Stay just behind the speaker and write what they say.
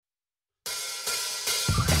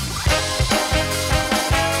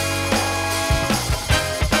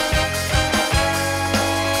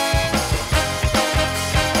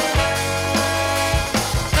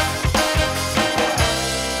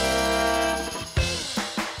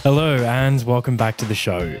Hello and welcome back to the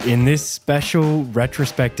show. In this special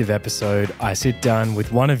retrospective episode, I sit down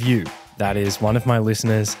with one of you, that is one of my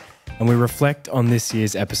listeners, and we reflect on this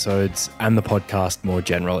year's episodes and the podcast more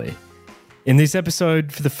generally. In this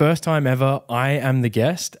episode, for the first time ever, I am the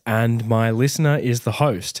guest and my listener is the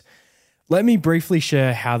host. Let me briefly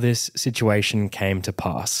share how this situation came to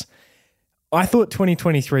pass. I thought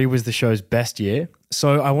 2023 was the show's best year,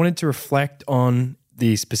 so I wanted to reflect on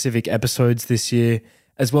the specific episodes this year,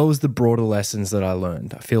 as well as the broader lessons that I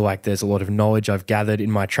learned. I feel like there's a lot of knowledge I've gathered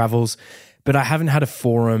in my travels, but I haven't had a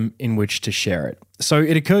forum in which to share it. So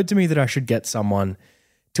it occurred to me that I should get someone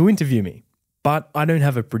to interview me. But I don't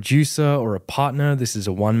have a producer or a partner. This is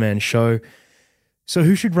a one-man show. So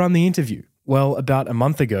who should run the interview? Well, about a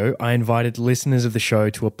month ago, I invited listeners of the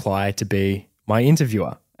show to apply to be my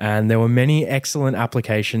interviewer. And there were many excellent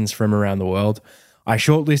applications from around the world. I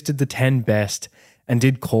shortlisted the 10 best and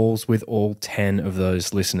did calls with all 10 of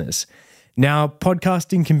those listeners. Now,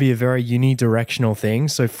 podcasting can be a very unidirectional thing,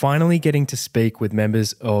 so finally getting to speak with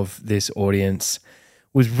members of this audience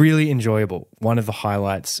was really enjoyable, one of the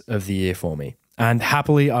highlights of the year for me. And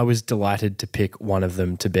happily, I was delighted to pick one of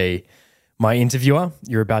them to be my interviewer.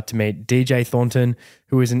 You're about to meet DJ Thornton,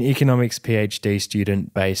 who is an economics PhD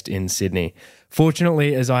student based in Sydney.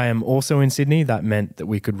 Fortunately, as I am also in Sydney, that meant that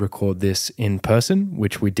we could record this in person,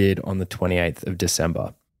 which we did on the 28th of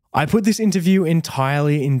December. I put this interview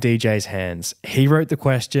entirely in DJ's hands. He wrote the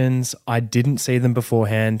questions, I didn't see them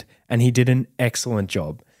beforehand, and he did an excellent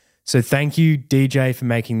job. So thank you, DJ, for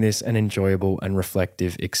making this an enjoyable and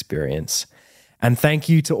reflective experience. And thank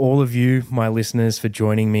you to all of you, my listeners, for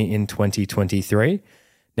joining me in 2023.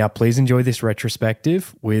 Now, please enjoy this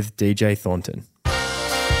retrospective with DJ Thornton.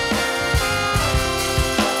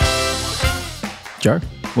 Joe,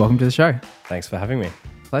 welcome to the show. Thanks for having me.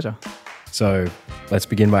 Pleasure. So let's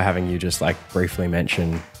begin by having you just briefly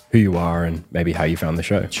mention who you are and maybe how you found the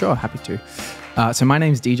show. Sure, happy to. So my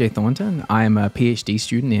name is DJ Thornton. I am a PhD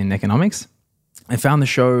student in economics. I found the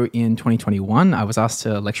show in 2021. I was asked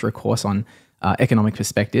to lecture a course on economic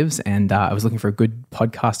perspectives, and I was looking for a good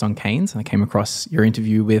podcast on Keynes, and I came across your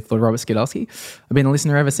interview with Lord Robert Skidelsky. I've been a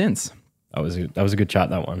listener ever since. That was a good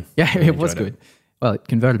chat, that one. Yeah, it was good. Well, it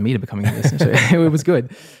converted me to becoming a listener, so it was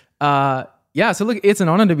good. So look, it's an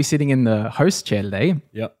honor to be sitting in the host chair today.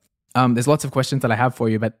 Yep. There's lots of questions that I have for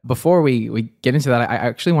you, but before we get into that, I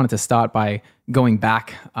actually wanted to start by going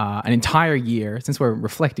back an entire year. Since we're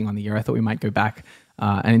reflecting on the year, I thought we might go back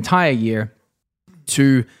an entire year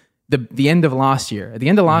to the end of last year. At the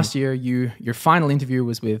end of last year, your final interview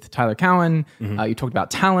was with Tyler Cowen. You talked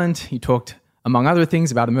about talent. You talked, among other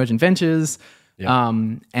things, about emergent ventures. Yep.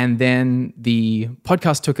 And then the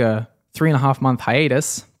podcast took a 3.5 month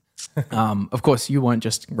hiatus. Of course, you weren't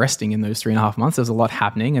just resting in those 3.5 months. There was a lot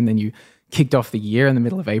happening. And then you kicked off the year in the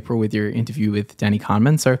middle of April with your interview with Danny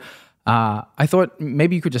Kahneman. So I thought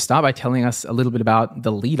maybe you could just start by telling us a little bit about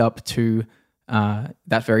the lead up to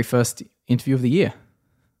that very first interview of the year.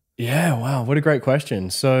 Yeah, wow. What a great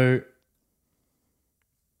question. So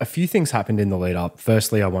a few things happened in the lead up.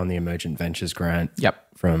 Firstly, I won the Emergent Ventures grant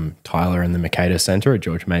from Tyler and the Mercator Center at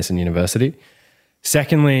George Mason University.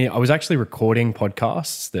 Secondly, I was actually recording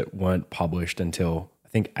podcasts that weren't published until I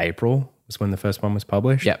think April was when the first one was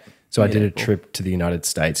published. Yep. So I did a trip to the United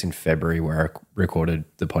States in February where I recorded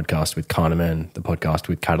the podcast with Kahneman, the podcast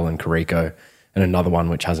with Catalin Carrico, and another one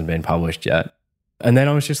which hasn't been published yet. And then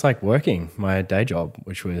I was just working my day job,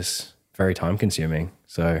 which was very time consuming.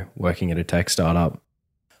 So working at a tech startup.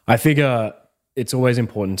 I figure it's always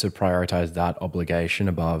important to prioritize that obligation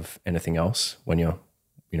above anything else when you're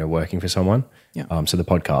working for someone. Yeah. So the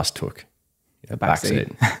podcast took the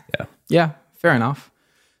backseat. Yeah. Yeah, fair enough.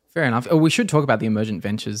 Oh, we should talk about the Emergent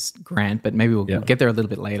Ventures grant, but maybe we'll get there a little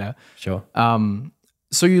bit later. Sure.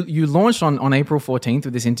 So you launched on April 14th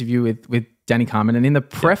with this interview with Danny Kahneman, and in the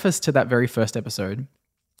preface to that very first episode,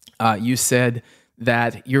 you said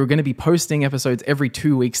that you're going to be posting episodes every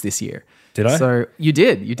 2 weeks this year. Did I? So you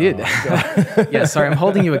did. Oh, Yeah, sorry, I'm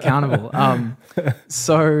holding you accountable.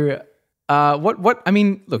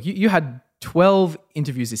 Look, you had 12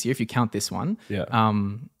 interviews this year, if you count this one. Yeah.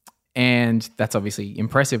 And that's obviously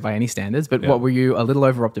impressive by any standards, but what, were you a little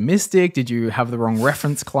over optimistic? Did you have the wrong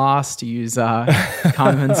reference class, to use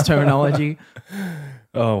Kahneman's terminology?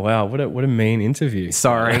 Oh, wow. What a mean interview.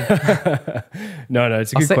 Sorry. No,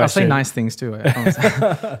 it's a good question. I'll say nice things too.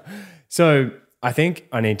 So I think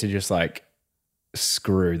I need to just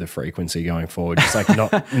screw the frequency going forward.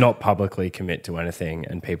 Just not publicly commit to anything,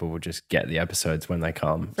 and people will just get the episodes when they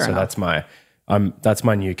come. Fair enough. That's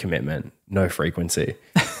my new commitment. No frequency.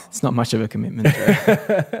 It's not much of a commitment.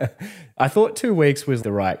 I thought 2 weeks was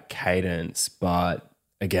the right cadence, but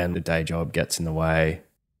again, the day job gets in the way,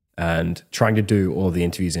 and trying to do all the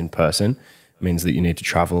interviews in person means that you need to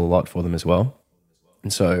travel a lot for them as well.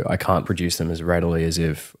 And so I can't produce them as readily as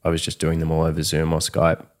if I was just doing them all over Zoom or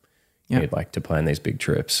Skype. Yeah. You'd like to plan these big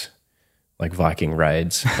trips, like Viking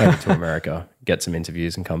raids over to America, get some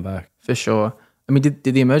interviews and come back. For sure. I mean, did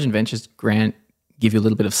the Emergent Ventures grant give you a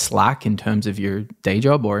little bit of slack in terms of your day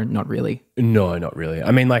job, or not really? No, not really.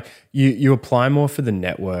 I mean, like you apply more for the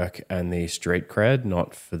network and the street cred,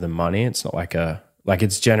 not for the money. It's not like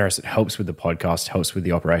it's generous. It helps with the podcast, helps with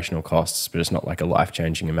the operational costs, but it's not like a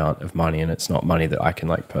life-changing amount of money, and it's not money that I can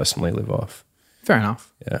like personally live off. Fair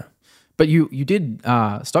enough. Yeah. But you did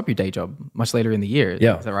stop your day job much later in the year.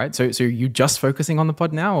 Yeah. Is that right? So are you just focusing on the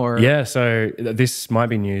pod now, or? Yeah. So this might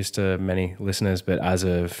be news to many listeners, but as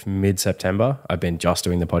of mid-September, I've been just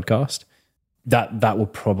doing the podcast. That will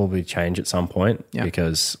probably change at some point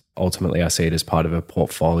because ultimately I see it as part of a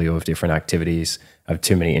portfolio of different activities. I have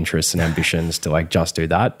too many interests and ambitions to like just do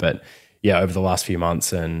that. But yeah, over the last few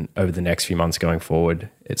months and over the next few months going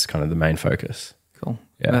forward, it's kind of the main focus. Cool.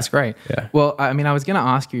 Yeah. That's great. Yeah. Well, I mean, I was going to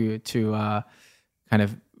ask you to kind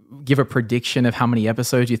of give a prediction of how many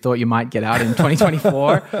episodes you thought you might get out in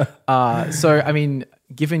 2024. So, I mean,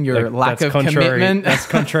 given your lack of commitment. That's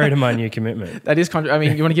contrary to my new commitment. That is contrary. I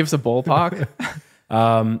mean, you want to give us a ballpark?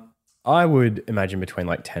 I would imagine between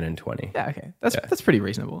like 10 and 20. Yeah, okay. That's pretty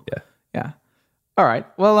reasonable. Yeah. Yeah. All right.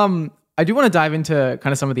 Well, I do want to dive into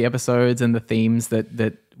kind of some of the episodes and the themes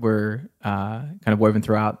that were kind of woven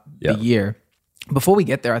throughout the year. Before we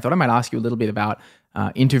get there, I thought I might ask you a little bit about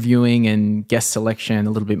interviewing and guest selection a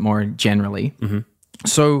little bit more generally. Mm-hmm.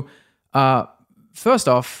 So first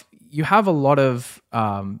off, you have a lot of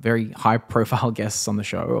very high-profile guests on the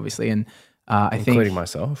show, obviously, and I think including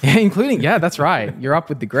myself. Yeah, that's right. You're up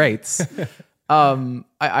with the greats.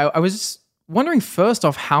 I was wondering first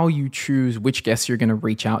off how you choose which guests you're going to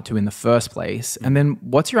reach out to in the first place, and then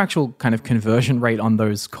what's your actual kind of conversion rate on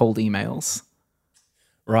those cold emails?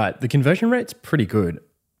 Right. The conversion rate's pretty good.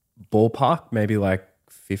 Ballpark, maybe like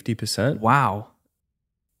 50%. Wow.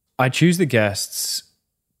 I choose the guests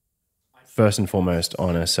first and foremost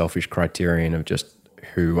on a selfish criterion of just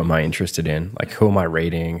who am I interested in? Like, who am I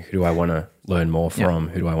reading? Who do I want to learn more from?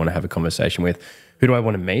 Who do I want to have a conversation with? Who do I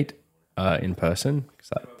want to meet in person?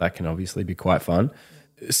 Because that can obviously be quite fun.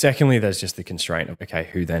 Secondly, there's just the constraint of, okay,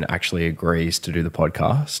 who then actually agrees to do the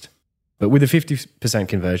podcast? But with a 50%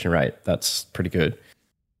 conversion rate, that's pretty good.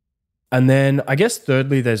 And then I guess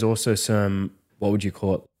thirdly, there's also some, what would you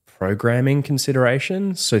call it, programming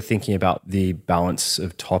considerations. So thinking about the balance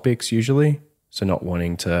of topics usually. So not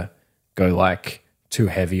wanting to go like too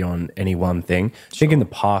heavy on any one thing. I think in the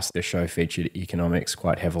past, the show featured economics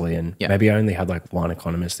quite heavily, and maybe I only had like one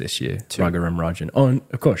economist this year, Raghuram Rajan. Oh, and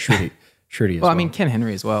of course, Shruti as well. I mean, Ken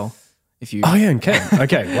Henry as well. Oh yeah, and Ken.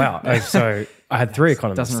 Okay, wow. So I had three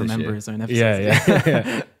economists doesn't this remember year. his own episodes.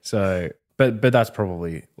 Yeah. So, but that's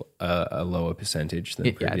probably a lower percentage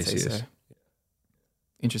than previous years. So.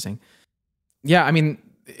 Interesting. Yeah, I mean,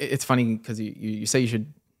 it's funny because you say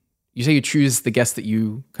you choose the guests that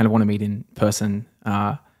you kind of want to meet in person.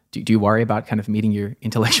 Do you worry about kind of meeting your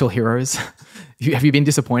intellectual heroes? Have you been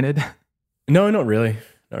disappointed? No, not really.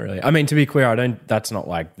 Not really. I mean, to be clear, that's not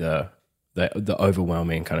like the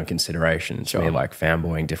overwhelming kind of consideration. It's me like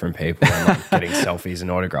fanboying different people and like getting selfies and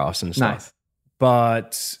autographs and stuff. Nice.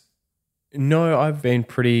 But no, I've been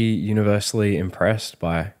pretty universally impressed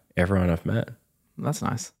by everyone I've met. That's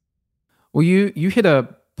nice. Well, you hit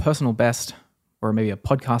a personal best, or maybe a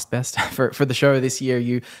podcast best for the show this year.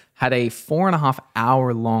 You had a 4.5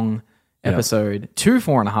 hour long episode, two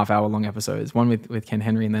 4.5 hour long episodes, one with Ken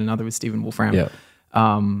Henry and then another with Stephen Wolfram. Yeah.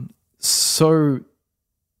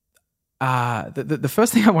 The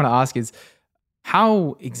first thing I want to ask is,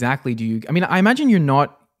 how exactly do you, I mean, I imagine you're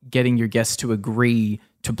not getting your guests to agree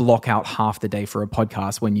to block out half the day for a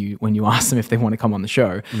podcast when you ask them if they want to come on the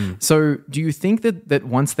show. So do you think that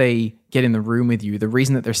once they get in the room with you, the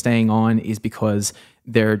reason that they're staying on is because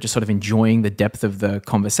they're just sort of enjoying the depth of the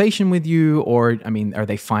conversation with you? Or, I mean, are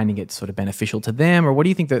they finding it sort of beneficial to them? Or what do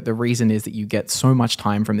you think that the reason is that you get so much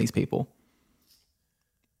time from these people?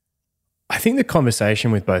 I think the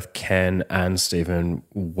conversation with both Ken and Stephen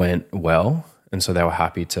went well. And so they were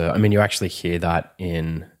happy to, I mean, you actually hear that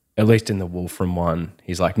at least in the Wolfram one.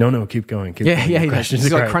 He's like, no, keep going. Keep going. Yeah.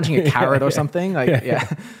 He's like crunching a carrot or something. Like,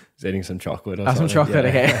 He's eating some chocolate or something. Some chocolate,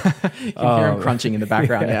 okay. You can hear him crunching in the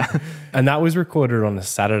background, And that was recorded on a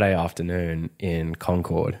Saturday afternoon in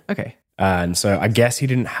Concord. Okay. And so I guess he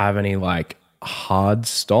didn't have any like hard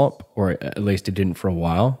stop, or at least he didn't for a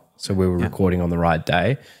while. So we were recording on the right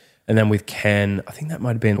day. And then with Ken, I think that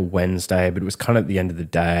might have been a Wednesday, but it was kind of at the end of the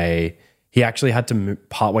day. he actually had to move,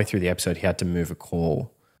 partway through the episode, he had to move a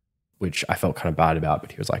call, which I felt kind of bad about,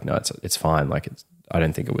 but he was like, no, it's fine. Like I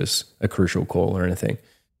don't think it was a crucial call or anything.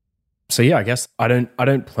 So yeah, I guess I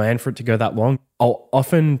don't plan for it to go that long. I'll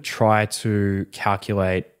often try to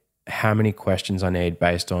calculate how many questions I need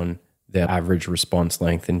based on their average response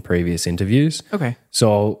length in previous interviews. Okay.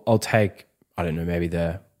 So I'll take, I don't know, maybe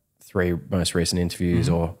the 3 most recent interviews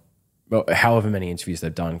or however many interviews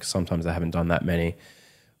they've done, because sometimes they haven't done that many.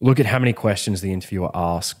 Look at how many questions the interviewer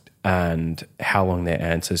asked and how long their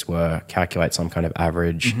answers were, calculate some kind of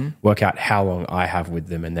average, work out how long I have with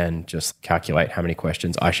them, and then just calculate how many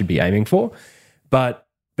questions I should be aiming for. But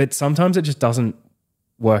sometimes it just doesn't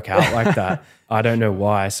work out like that. I don't know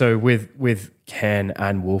why. So with Ken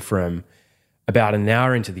and Wolfram, about an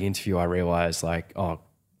hour into the interview, I realized like, oh,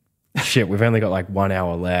 shit, we've only got like 1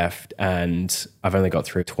 hour left and I've only got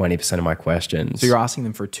through 20% of my questions. So you're asking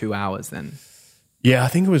them for 2 hours then? Yeah, I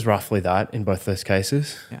think it was roughly that in both those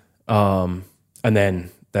cases. Yeah. And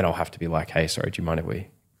then I'll have to be like, hey, sorry, do you mind if we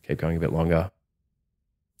keep going a bit longer?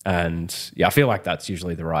 And yeah, I feel like that's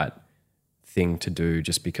usually the right thing to do,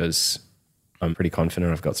 just because I'm pretty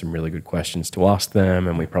confident I've got some really good questions to ask them,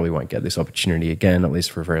 and we probably won't get this opportunity again, at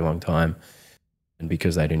least for a very long time. And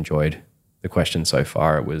because they'd enjoyed the question so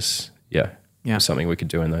far, it was, it was something we could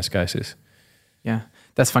do in those cases. Yeah.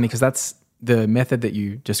 That's funny, because that's the method that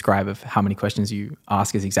you describe of how many questions you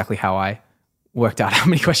ask is exactly how I worked out how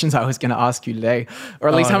many questions I was going to ask you today, or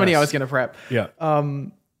at least how many I was going to prep. Yeah.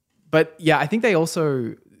 But yeah, I think they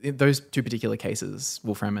also, in those two particular cases,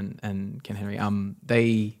 Wolfram and Ken Henry,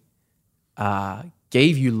 they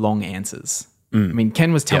gave you long answers. I mean,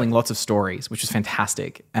 Ken was telling lots of stories, which was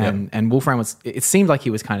fantastic. And Wolfram it seemed like he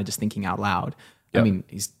was kind of just thinking out loud. I mean,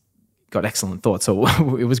 he's got excellent thoughts, so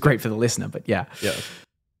it was great for the listener, but yeah.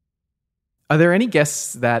 Are there any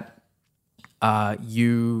guests that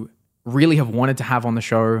you really have wanted to have on the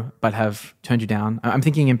show but have turned you down? I'm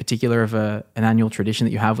thinking in particular of an annual tradition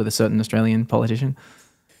that you have with a certain Australian politician.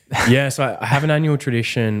 Yeah, so I have an annual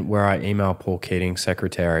tradition where I email Paul Keating's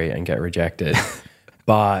secretary and get rejected.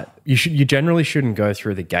 But you generally shouldn't go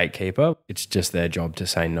through the gatekeeper. It's just their job to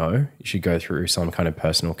say no. You should go through some kind of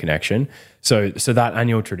personal connection. So that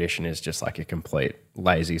annual tradition is just like a complete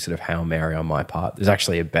lazy sort of Hail Mary on my part. There's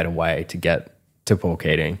actually a better way to get to Paul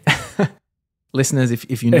Keating. Listeners,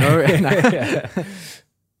 if you know.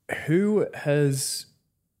 Who has...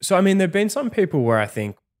 So, I mean, there have been some people where I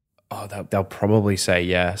think, oh, they'll probably say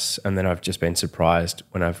yes, and then I've just been surprised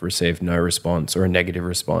when I've received no response or a negative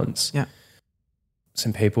response. Yeah.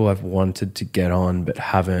 Some people I've wanted to get on but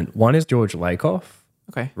haven't. One is George Lakoff.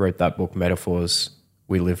 Okay. Wrote that book, Metaphors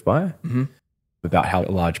We Live By, about how a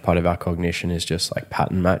large part of our cognition is just like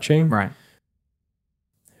pattern matching. Right.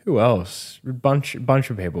 Who else? A bunch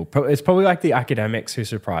of people. It's probably like the academics who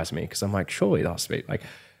surprised me, because I'm like, surely they'll speak. Like,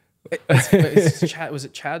 was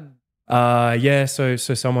it Chad? Yeah, so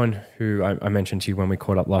someone who I mentioned to you when we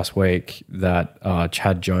caught up last week, that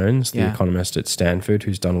Chad Jones, the economist at Stanford,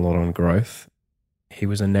 who's done a lot on growth. He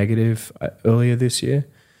was a negative earlier this year.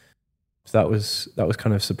 So that was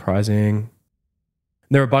kind of surprising.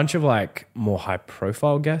 There are a bunch of like more high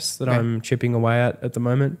profile guests that I'm chipping away at the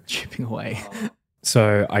moment. Chipping away.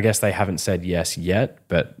 So I guess they haven't said yes yet,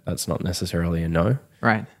 but that's not necessarily a no.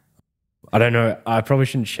 Right. I don't know. I probably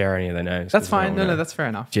shouldn't share any of their names. That's fine. No, that's fair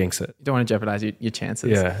enough. Jinx it. You don't want to jeopardize your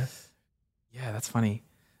chances. Yeah. Yeah, that's funny.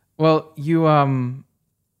 Well, you one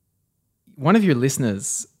of your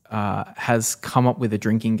listeners has come up with a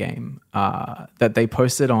drinking game that they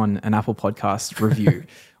posted on an Apple Podcast review,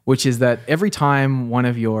 which is that every time one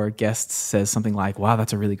of your guests says something like, wow,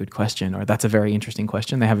 that's a really good question, or that's a very interesting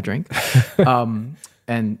question, they have a drink.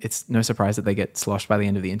 And it's no surprise that they get sloshed by the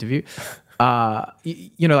end of the interview.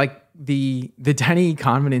 You know, like the Danny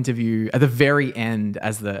Kahneman interview at the very end,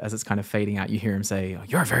 as it's kind of fading out, you hear him say, oh,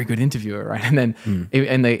 you're a very good interviewer, right? And then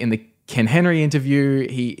in the Ken Henry interview,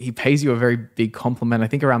 he pays you a very big compliment, I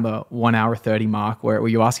think around the 1 hour 30 mark, where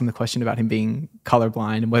you ask him the question about him being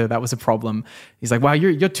colorblind and whether that was a problem. He's like, wow,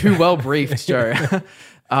 you're too well briefed, Joe.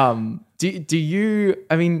 Do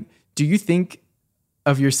you think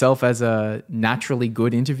of yourself as a naturally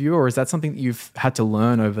good interviewer, or is that something that you've had to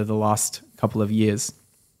learn over the last couple of years?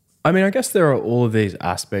 I mean, I guess there are all of these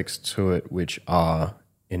aspects to it which are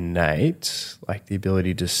innate, like the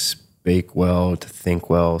ability to speak well, to think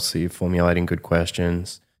well, so you're formulating good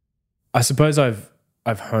questions. I suppose I've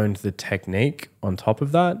honed the technique on top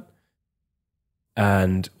of that,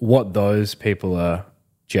 and what those people are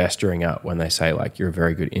gesturing at when they say like you're a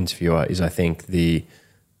very good interviewer is, I think,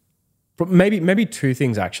 maybe two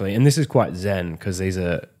things actually, and this is quite Zen because these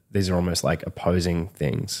are almost like opposing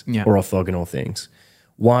things or orthogonal things.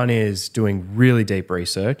 One is doing really deep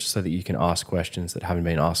research so that you can ask questions that haven't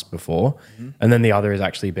been asked before. And then the other is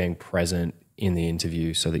actually being present in the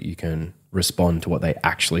interview so that you can respond to what they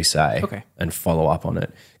actually say and follow up on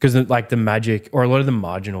it. Because like the magic or a lot of the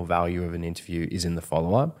marginal value of an interview is in the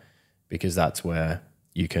follow-up, because that's where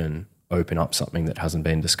you can open up something that hasn't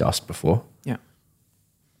been discussed before. Yeah.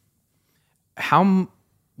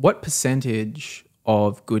 What percentage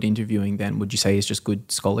of good interviewing then would you say is just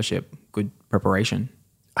good scholarship, good preparation?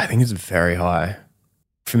 I think it's very high.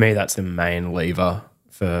 For me, that's the main lever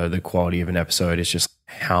for the quality of an episode, is just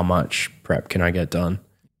how much prep can I get done?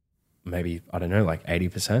 Maybe, I don't know, like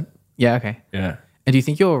 80%. Yeah, okay. Yeah. And do you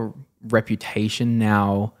think your reputation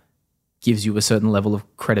now gives you a certain level of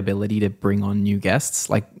credibility to bring on new guests?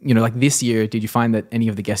 Like, you know, like this year, did you find that any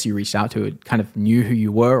of the guests you reached out to kind of knew who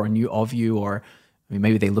you were or knew of you? Or I mean,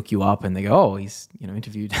 maybe they look you up and they go, oh, he's, you know,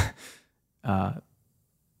 interviewed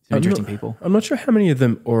interesting people. I'm not sure how many of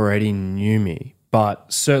them already knew me,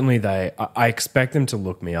 but certainly I expect them to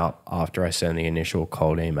look me up after I send the initial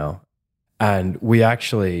cold email. And we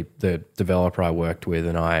actually, the developer I worked with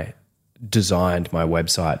and I designed my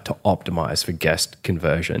website to optimize for guest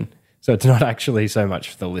conversion. So it's not actually so much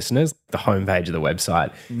for the listeners. The homepage of the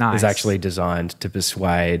website is actually designed to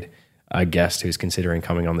persuade a guest who's considering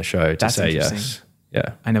coming on the show to say yes.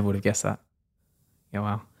 Yeah. I never would have guessed that.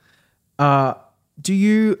 Yeah, wow.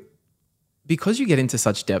 Because you get into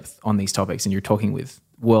such depth on these topics and you're talking with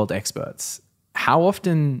world experts, how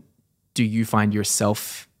often do you find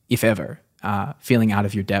yourself, if ever, feeling out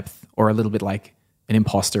of your depth or a little bit like an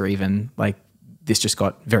imposter even, like this just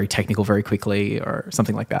got very technical very quickly or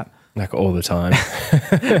something like that? Like all the time.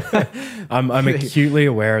 I'm acutely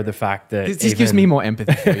aware of the fact that this gives me more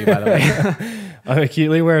empathy for you, by the way. I'm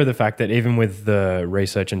acutely aware of the fact that even with the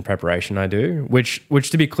research and preparation I do, which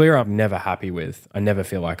to be clear, I'm never happy with. I never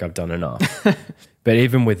feel like I've done enough. But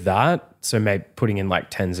even with that, so maybe putting in like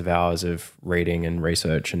tens of hours of reading and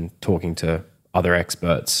research and talking to other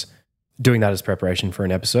experts, doing that as preparation for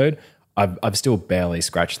an episode, I've still barely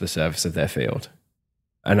scratched the surface of their field.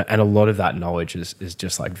 And a lot of that knowledge is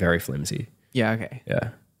just like very flimsy. Yeah, okay. Yeah.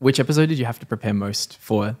 Which episode did you have to prepare most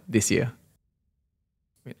for this year?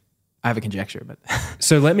 I have a conjecture, but...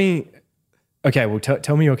 So tell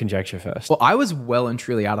me your conjecture first. Well, I was well and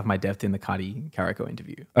truly out of my depth in the Cardi Carrico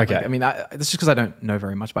interview. Okay. Like, I mean, that's just because I don't know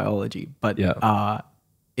very much biology, but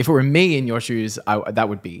if it were me in your shoes, that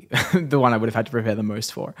would be the one I would have had to prepare the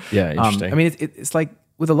most for. Yeah, interesting. I mean, it's like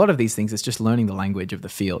with a lot of these things, it's just learning the language of the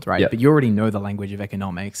field, right? Yep. But you already know the language of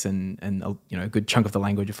economics and you know, a good chunk of the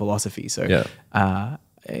language of philosophy. So, I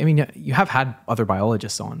mean, you have had other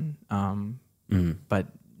biologists on, but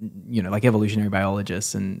you know, like evolutionary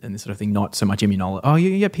biologists and this sort of thing, not so much immunology. Oh,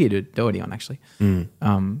 yeah, Peter Doherty on actually.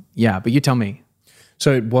 Yeah, but you tell me.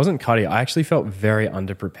 So it wasn't Cuddy. I actually felt very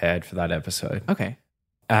underprepared for that episode. Okay.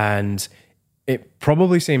 And it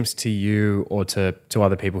probably seems to you or to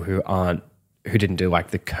other people who didn't do like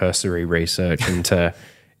the cursory research into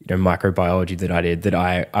microbiology that I did, that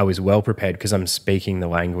I was well prepared because I'm speaking the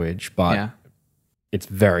language, but it's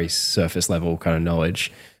very surface level kind of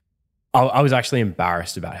knowledge. I was actually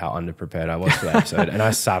embarrassed about how underprepared I was for that episode. And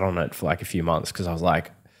I sat on it for like a few months because I was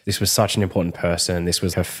like, this was such an important person. This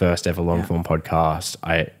was her first ever long form podcast.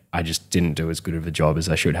 I just didn't do as good of a job as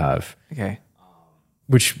I should have. Okay.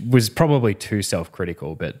 Which was probably too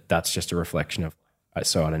self-critical, but that's just a reflection of,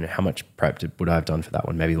 so I don't know how much prep would I have done for that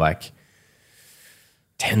one? Maybe like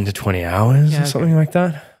 10 to 20 hours or something like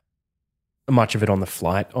that. Much of it on the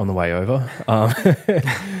flight on the way over.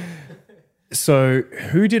 So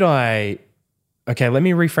let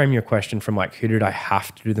me reframe your question from like, who did I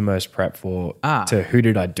have to do the most prep for to who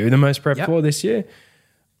did I do the most prep for this year?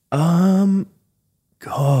 God.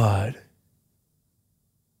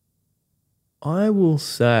 I will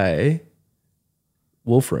say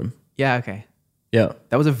Wolfram. Yeah, okay. Yeah.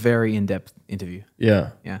 That was a very in-depth interview. Yeah.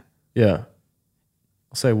 Yeah. Yeah.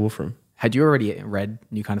 I'll say Wolfram. Had you already read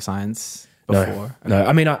New Kind of Science before? No.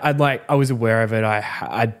 I mean, I was aware of it.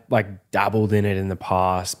 I'd like dabbled in it in the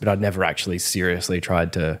past, but I'd never actually seriously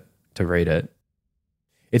tried to read it.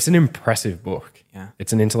 It's an impressive book. Yeah.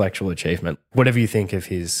 It's an intellectual achievement. Whatever you think of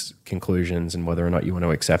his conclusions and whether or not you want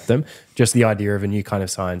to accept them, just the idea of a new kind of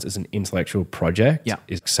science as an intellectual project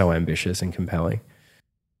is so ambitious and compelling.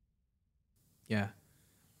 Yeah.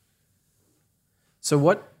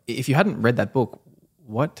 So if you hadn't read that book,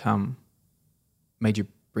 what made you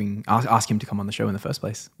ask him to come on the show in the first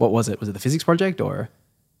place? What was it? Was it the physics project or?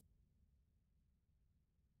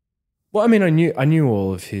 Well, I mean, I knew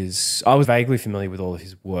all of his. I was vaguely familiar with all of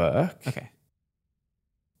his work. Okay.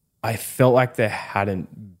 I felt like there hadn't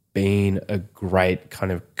been a great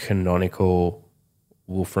kind of canonical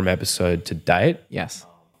Wolfram episode to date. Yes.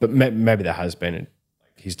 But maybe there has been.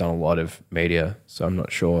 He's done a lot of media, so I'm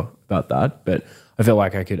not sure about that. But I feel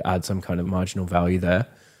like I could add some kind of marginal value there.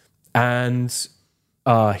 And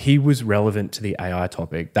he was relevant to the AI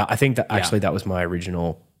topic. I think that actually that was my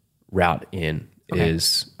original route in,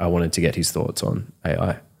 is I wanted to get his thoughts on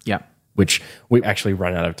AI. Yeah. Which we actually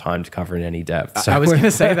run out of time to cover in any depth. So I was going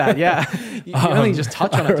to say that, yeah. You only just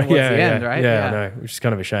touch on it towards the end, right? Yeah, I know, which is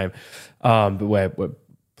kind of a shame. But we're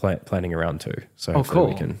planning around too. So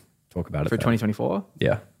hopefully we can talk about it. For 2024?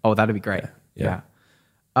 Yeah. Oh, that'd be great. Yeah.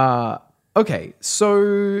 Okay,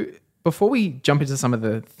 so before we jump into some of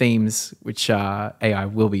the themes, which AI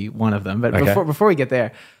will be one of them, but before we get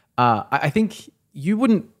there, I think you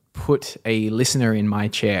wouldn't put a listener in my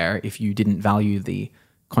chair if you didn't value the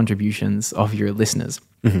contributions of your listeners.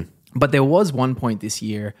 Mm-hmm. But there was one point this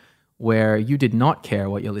year where you did not care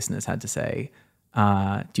what your listeners had to say.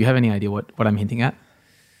 Do you have any idea what I'm hinting at?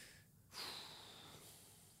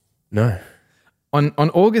 No. On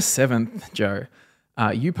August 7th, Joe,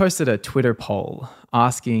 you posted a Twitter poll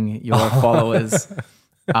asking your followers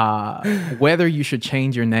whether you should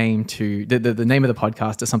change your name to the name of the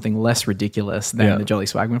podcast to something less ridiculous than the Jolly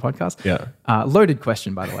Swagman podcast. Yeah. Loaded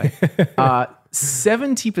question, by the way.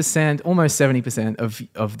 70%, almost 70%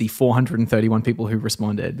 of the 431 people who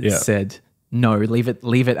responded said no, leave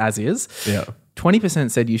it as is. Yeah.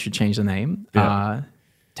 20% said you should change the name.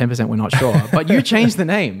 10% were not sure, but you changed the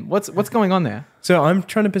name. What's going on there? So I'm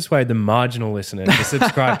trying to persuade the marginal listener to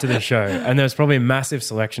subscribe to the show, and there's probably a massive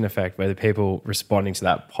selection effect where the people responding to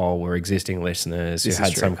that poll were existing listeners who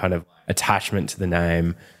had some kind of attachment to the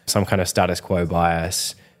name, some kind of status quo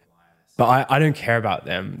bias. But I don't care about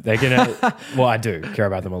them. They're gonna. Well, I do care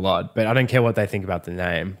about them a lot, but I don't care what they think about the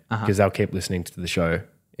name because they'll keep listening to the show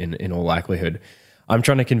in all likelihood. I'm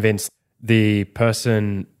trying to convince the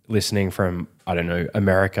person listening from, I don't know,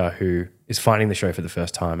 America who is finding the show for the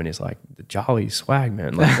first time and is like, the Jolly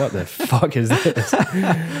Swagman, like what the fuck is this?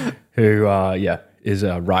 Who, is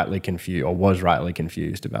rightly confused or was rightly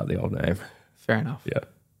confused about the old name. Fair enough. Yeah.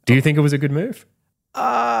 Do you think it was a good move?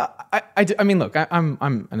 I mean, look, I'm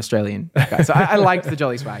an Australian guy, so I liked the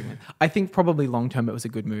Jolly Swagman. I think probably long term it was a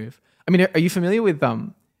good move. I mean, are you familiar with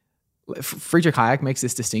Friedrich Hayek makes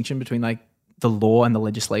this distinction between like the law and the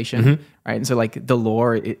legislation, right? And so like the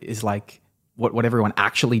law is like what everyone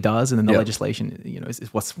actually does, and then the legislation,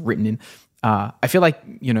 is what's written in. I feel like,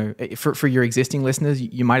 for your existing listeners,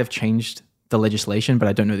 you might have changed the legislation, but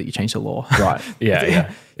I don't know that you changed the law. Right.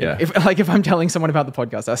 Yeah. If I'm telling someone about the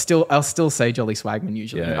podcast, I'll still say Jolly Swagman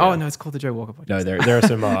usually. Oh no, it's called the Joe Walker podcast. No, there are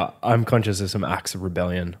some. I'm conscious of some acts of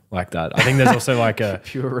rebellion like that. I think there's also like a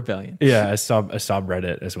pure rebellion. Yeah, a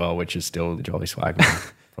subreddit as well, which is still the Jolly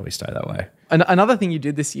Swagman. Probably stay that way. Another thing you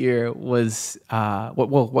did this year was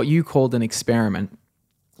what you called an experiment,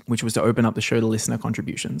 which was to open up the show to listener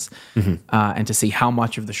contributions and to see how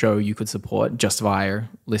much of the show you could support just via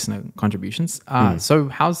listener contributions. So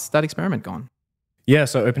how's that experiment gone? Yeah,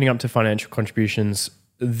 so opening up to financial contributions,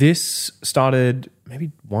 this started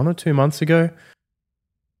maybe 1 or 2 months ago,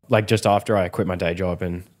 like just after I quit my day job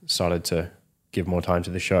and started to give more time to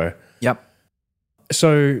the show. Yep.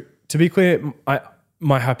 So to be clear,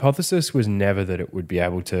 my hypothesis was never that it would be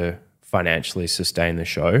able to financially sustain the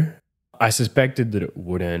show. I suspected that it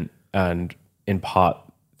wouldn't, and in part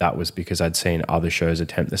that was because I'd seen other shows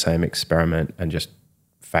attempt the same experiment and just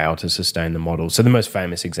fail to sustain the model. So the most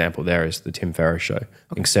famous example there is the Tim Ferriss show.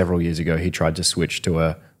 I think several years ago he tried to switch to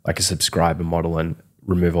a subscriber model and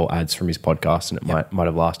remove all ads from his podcast, and it might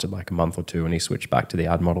have lasted like a month or two, and he switched back to the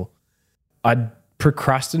ad model. I'd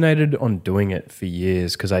procrastinated on doing it for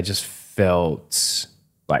years because I just felt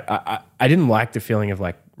like I didn't like the feeling of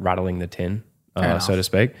like rattling the tin, so to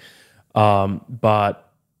speak.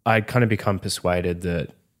 But I'd kind of become persuaded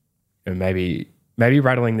that maybe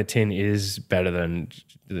rattling the tin is better than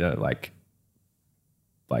like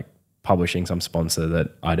publishing some sponsor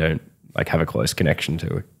that I don't like have a close connection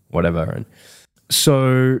to, whatever. And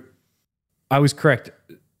so I was correct.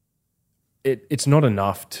 It's not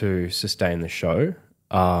enough to sustain the show,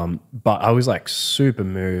 but I was like super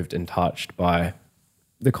moved and touched by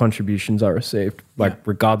the contributions I received,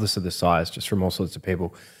 regardless of the size, just from all sorts of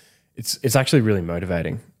people. It's actually really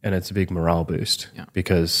motivating, and it's a big morale boost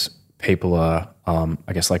because people are,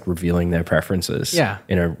 I guess, like revealing their preferences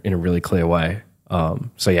in a really clear way. I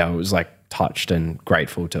was like touched and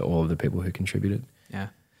grateful to all of the people who contributed. Yeah,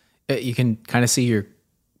 you can kind of see your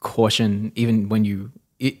caution even when you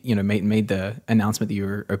made the announcement that you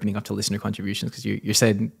were opening up to listener contributions, because you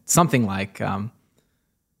said something like,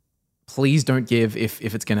 please don't give if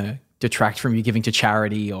it's going to detract from you giving to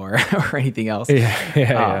charity or anything else.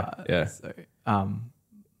 Yeah. So,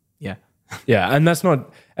 Yeah. Yeah, and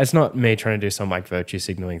it's not me trying to do some like virtue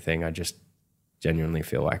signaling thing. I just genuinely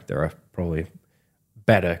feel like there are probably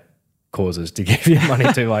better causes to give you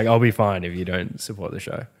money to. Like, I'll be fine if you don't support the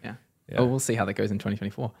show. Yeah. Oh, we'll see how that goes in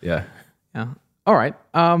 2024. Yeah. Yeah. All right.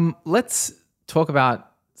 Let's talk about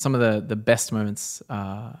some of the best moments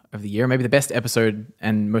of the year, maybe the best episode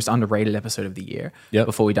and most underrated episode of the year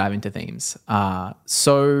before we dive into themes.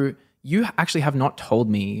 So you actually have not told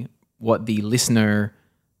me what the listener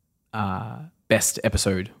best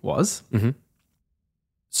episode was. Mm-hmm.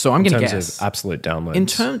 So I'm going to guess. In terms of absolute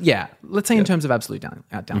downloads. Let's say in terms of absolute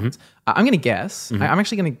downloads. Mm-hmm. I'm going to guess. I'm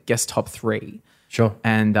actually going to guess top 3. Sure.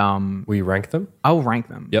 And will you rank them? I'll rank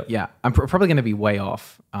them. Yep. Yeah. I'm probably going to be way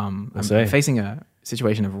off. I'm facing a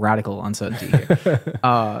situation of radical uncertainty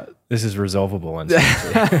here. This is resolvable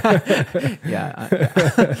uncertainty.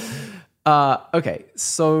 Yeah. Okay.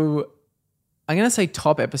 So I'm going to say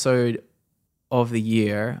top episode of the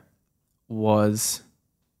year was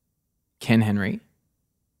Ken Henry.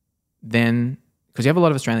 Then, because you have a lot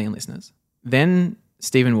of Australian listeners. Then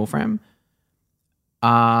Stephen Wolfram.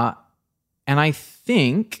 And I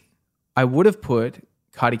think I would have put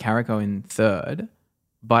Cardi Carico in 3rd,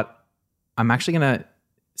 but I'm actually going to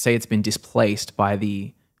say it's been displaced by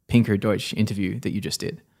the Pinker Deutsch interview that you just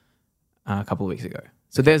did a couple of weeks ago.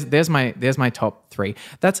 So there's my top 3.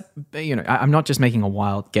 That's, I'm not just making a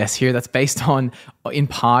wild guess here. That's based on, in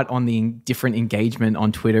part, on the different engagement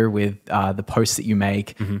on Twitter with the posts that you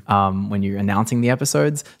make when you're announcing the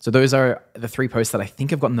episodes. So those are the 3 posts that I think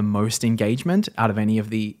have gotten the most engagement out of any of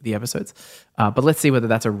the episodes. But let's see whether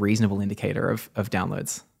that's a reasonable indicator of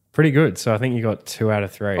downloads. Pretty good. So I think you got 2 out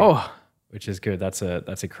of 3. Oh, which is good. That's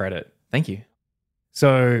a credit. Thank you.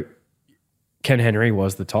 So Ken Henry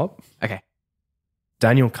was the top. Okay.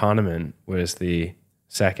 Daniel Kahneman was the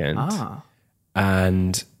 2nd.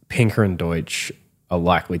 And Pinker and Deutsch are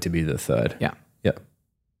likely to be the 3rd. Yeah. Yeah.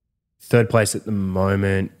 3rd place at the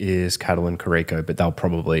moment is Catalan Carico, but they'll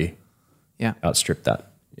probably outstrip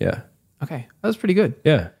that. Yeah. Okay. That was pretty good.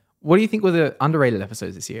 Yeah. What do you think were the underrated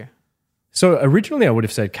episodes this year? So originally I would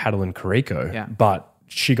have said Catalan Carico, but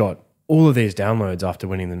she got all of these downloads after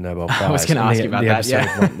winning the Nobel Prize. I was going to ask you about that. The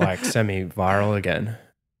episode went like semi-viral again.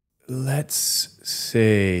 Let's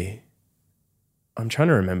see. I'm trying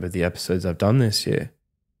to remember the episodes I've done this year.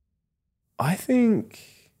 I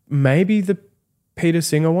think maybe the Peter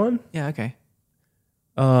Singer one. Yeah, okay.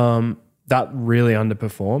 That really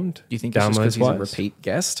underperformed. Do you think it's just because he's a repeat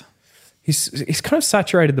guest? He's kind of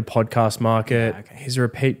saturated the podcast market. Yeah, okay. He's a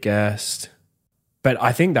repeat guest. But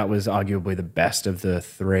I think that was arguably the best of the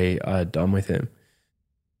 3 I had done with him.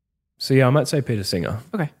 So yeah, I might say Peter Singer.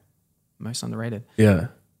 Okay. Most underrated. Yeah.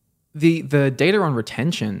 The data on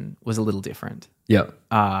retention was a little different. Yeah.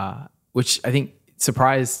 Which I think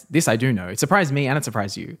surprised, this I do know, it surprised me and it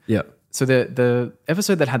surprised you. Yeah. So the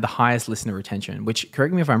episode that had the highest listener retention, which,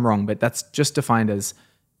 correct me if I'm wrong, but that's just defined as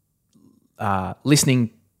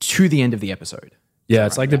listening to the end of the episode. Yeah,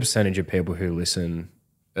 it's like the percentage of people who listen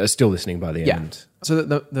are still listening by the end. So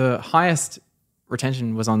the highest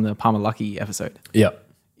retention was on the Palmer Luckey episode. Yeah.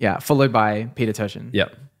 Yeah, followed by Peter Turchin. Yeah.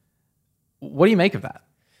 What do you make of that?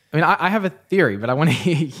 I mean, I have a theory, but I want to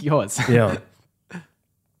hear yours. Yeah.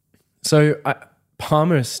 So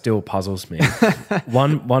Palmer still puzzles me.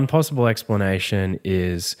 One possible explanation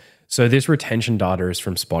is, so this retention data is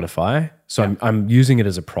from Spotify. So I'm using it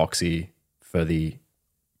as a proxy for the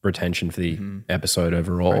retention for the episode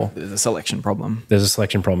overall. Right. There's a selection problem.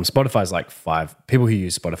 Spotify's like 5 people who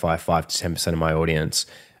use Spotify, 5 to 10% of my audience.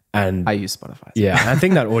 And I use Spotify. Yeah, and I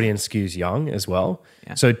think that audience skews young as well.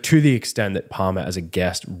 Yeah. So to the extent that Palmer as a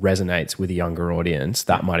guest resonates with a younger audience,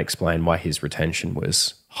 that might explain why his retention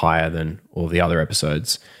was higher than all the other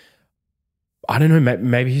episodes. I don't know,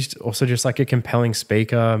 maybe he's also just like a compelling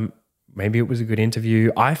speaker. Maybe it was a good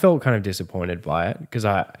interview. I felt kind of disappointed by it because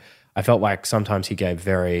I felt like sometimes he gave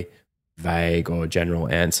very vague or general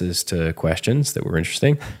answers to questions that were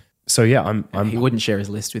interesting. So yeah, he wouldn't share his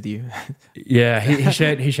list with you. Yeah, he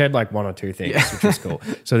shared like 1 or 2 things, which was cool.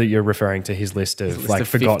 So that you're referring to his list of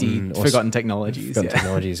forgotten technologies.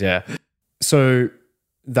 Technologies, yeah. So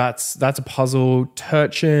that's a puzzle.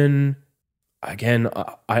 Turchin, again,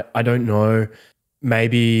 I don't know.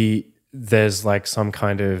 Maybe there's like some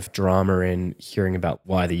kind of drama in hearing about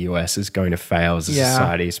why the US is going to fail as a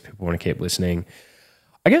society, so people want to keep listening.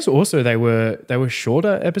 I guess also they were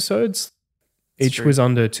shorter episodes. Each was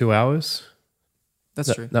under 2 hours.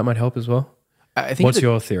 That's true. That might help as well. I think What's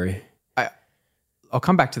your theory? I'll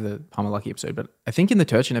come back to the Palmer Luckey episode, but I think in the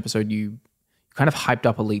Turchin episode, you kind of hyped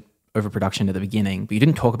up overproduction at the beginning, but you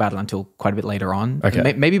didn't talk about it until quite a bit later on.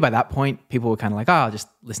 Okay. Maybe by that point, people were kind of like, I'll just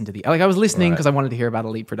listen to I was listening because I wanted to hear about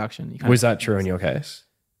elite production. Was that true in your case?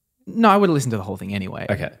 No, I would have listened to the whole thing anyway.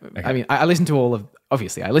 Okay. I mean, I listened to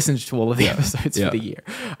obviously, I listened to all of the episodes for the year.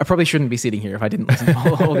 I probably shouldn't be sitting here if I didn't listen to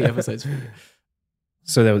all the episodes for the year.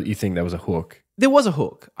 So you think there was a hook? There was a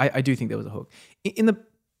hook. I do think there was a hook. In the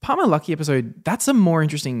Palmer Luckey episode, that's a more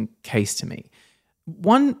interesting case to me.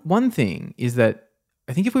 One thing is that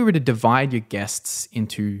I think if we were to divide your guests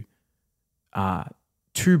into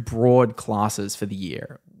two broad classes for the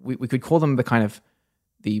year, we could call them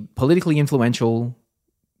the politically influential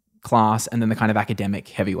class and then the kind of academic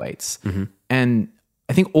heavyweights. Mm-hmm. And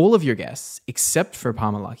I think all of your guests, except for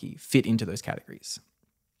Palmer Luckey, fit into those categories.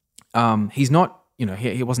 He's not,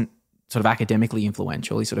 he wasn't sort of academically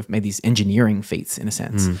influential. He sort of made these engineering feats in a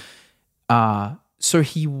sense. So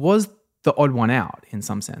he was the odd one out in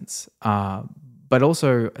some sense. But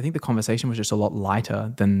also, I think the conversation was just a lot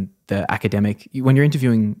lighter than the academic. When you're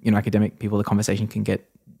interviewing, academic people, the conversation can get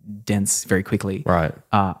dense very quickly. Right.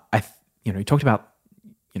 He talked about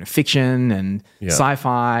fiction and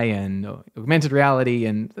sci-fi and augmented reality,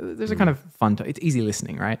 and there's a kind of fun. It's easy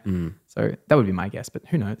listening, right? So that would be my guess, but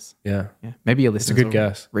who knows? Yeah. Maybe your listeners It's a good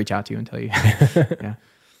guess. Reach out to you and tell you. Yeah.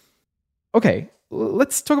 Okay,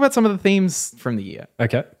 let's talk about some of the themes from the year.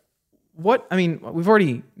 Okay. We've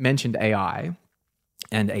already mentioned AI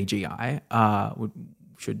and AGI.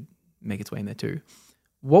 Should make its way in there too.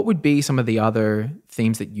 What would be some of the other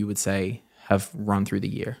themes that you would say have run through the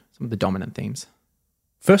year? Some of the dominant themes.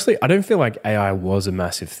 Firstly, I don't feel like AI was a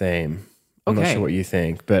massive theme. I'm not sure what you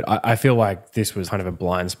think, but I feel like this was kind of a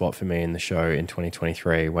blind spot for me in the show in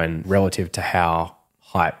 2023 when relative to how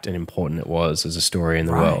hyped and important it was as a story in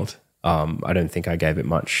the world, I don't think I gave it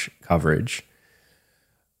much coverage,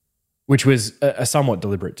 which was a somewhat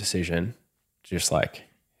deliberate decision, just like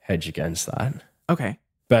hedge against that. Okay.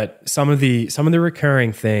 But some of the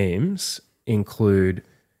recurring themes include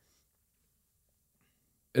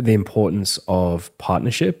the importance of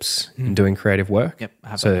partnerships in doing creative work. Yep.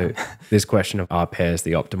 So this question of are pairs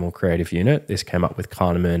the optimal creative unit? This came up with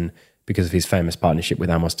Kahneman because of his famous partnership with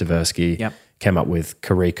Amos Tversky. Yep. Came up with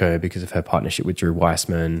Kariko because of her partnership with Drew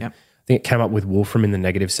Weissman. Yep. I think it came up with Wolfram in the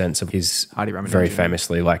negative sense of his very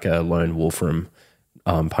famously like a lone Wolfram,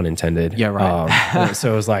 pun intended. Yeah, right.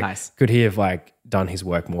 So it was like, nice. Could he have like done his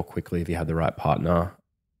work more quickly if he had the right partner?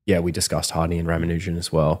 Yeah, we discussed Hardy and Ramanujan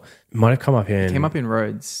as well. It might have come up in... It came up in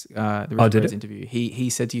Rhodes, the Rhodes interview. He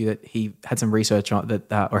said to you that he had some research on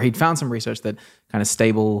that, or he'd found some research that kind of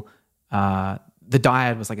stable... the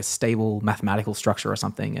dyad was like a stable mathematical structure or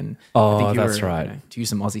something. And I think you that's were, right. To use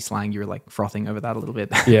some Aussie slang, you were like frothing over that a little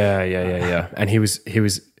bit. Yeah. And he was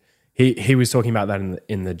talking about that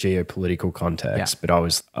in the geopolitical context, but I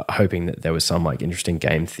was hoping that there was some like interesting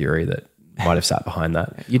game theory that might have sat behind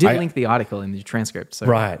that. You did link the article in the transcript. So,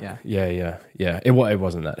 right. Yeah. It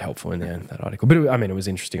wasn't that helpful in the end, that article. But it was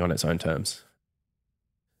interesting on its own terms.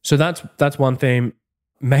 So that's one theme.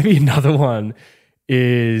 Maybe another one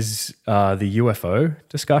is the UFO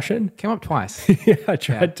discussion. Came up twice. Yeah, I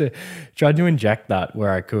tried to inject that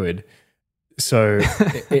where I could. So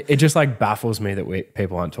it just like baffles me that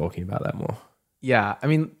people aren't talking about that more. Yeah, I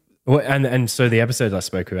mean... Well, and so the episodes I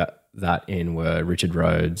spoke about that in were Richard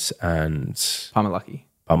Rhodes and... Palmer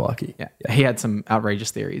Luckey. Yeah. He had some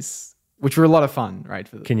outrageous theories, which were a lot of fun, right?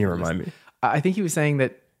 Can you remind me? I think he was saying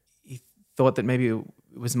that he thought that maybe it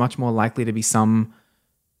was much more likely to be some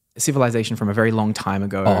civilization from a very long time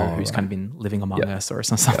ago who's kind of been living among us or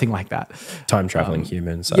something like that. Time traveling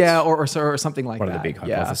humans. Or something like that. One of the big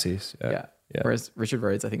hypotheses. Yeah. Whereas Richard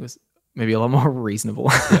Rhodes, I think, was maybe a lot more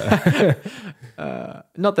reasonable.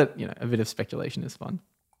 Not that, a bit of speculation is fun.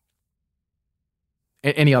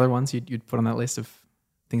 Any other ones you'd put on that list of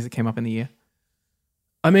things that came up in the year?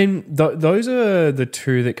 I mean, those are the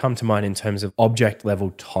two that come to mind in terms of object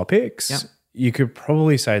level topics. Yep. You could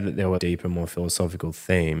probably say that there were deeper, more philosophical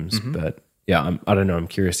themes, but yeah, I don't know. I'm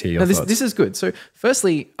curious to hear your thoughts. This is good. So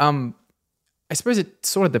firstly, I suppose it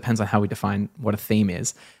sort of depends on how we define what a theme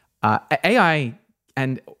is. AI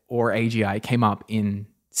or AGI came up in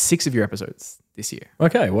 6 of your episodes this year.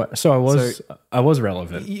 Okay, so I was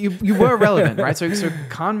relevant. You were relevant, right? So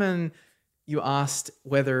Kahneman, you asked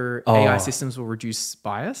whether AI systems will reduce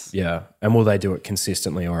bias. Yeah, and will they do it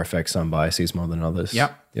consistently or affect some biases more than others?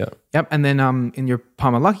 Yep. Yeah. Yep. And then in your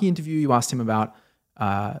Palmer Luckey interview, you asked him about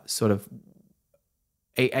sort of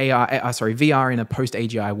VR in a post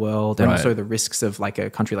AGI world, and also the risks of like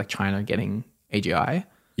a country like China getting AGI.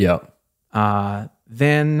 Yeah.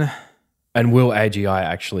 And will AGI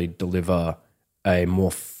actually deliver a more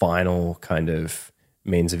final kind of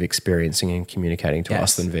means of experiencing and communicating to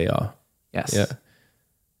us than VR. Yes. Yeah.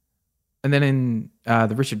 And then in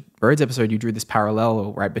the Richard Rhodes episode, you drew this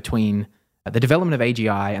parallel, right, between the development of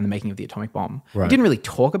AGI and the making of the atomic bomb. Right. You didn't really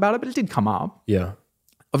talk about it, but it did come up. Yeah.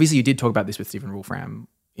 Obviously, you did talk about this with Stephen Wolfram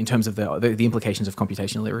in terms of the implications of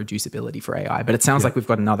computational irreducibility for AI. But it sounds like we've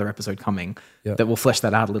got another episode coming that will flesh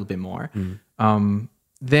that out a little bit more.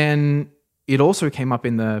 Then it also came up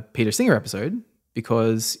in the Peter Singer episode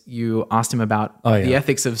because you asked him about the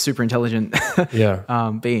ethics of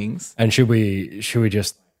superintelligent beings. And should we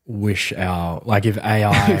just wish if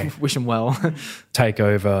AI wish them well, take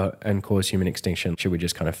over and cause human extinction, should we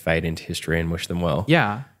just kind of fade into history and wish them well?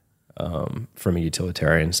 Yeah. From a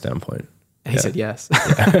utilitarian standpoint. And he said yes.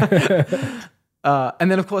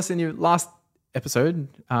 And then, of course, in your last episode,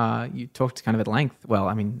 you talked kind of at length. Well,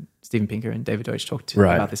 I mean, Steven Pinker and David Deutsch talked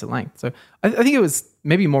about this at length. So I think it was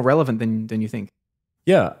maybe more relevant than you think.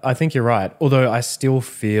 Yeah, I think you're right. Although I still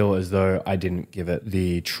feel as though I didn't give it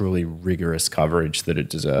the truly rigorous coverage that it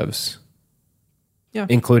deserves. Yeah.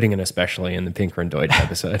 Including and especially in the Pinker and Deutsch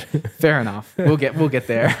episode. Fair enough. We'll get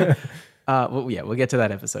there. We'll get to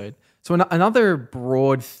that episode. So another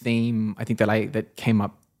broad theme, I think that came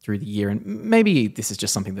up through the year, and maybe this is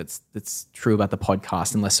just something that's true about the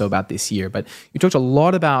podcast and less so about this year, but you talked a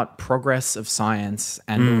lot about progress of science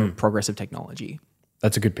and progress of technology.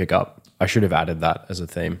 That's a good pickup. I should have added that as a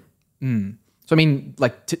theme. So I mean,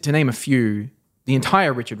 like to name a few, the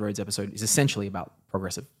entire Richard Rhodes episode is essentially about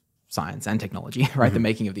progressive science and technology, right? The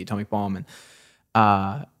making of the atomic bomb, and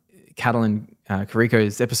Catalin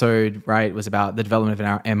Carrico's episode, right, was about the development of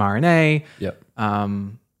an mRNA. Yep. I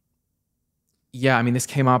mean, this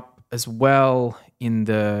came up as well in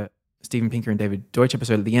the Steven Pinker and David Deutsch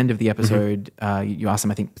episode. At the end of the episode, you asked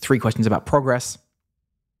them, I think, 3 questions about progress.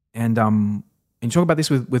 And you talk about this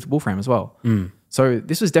with Wolfram as well. So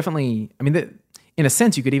this was definitely, I mean, in a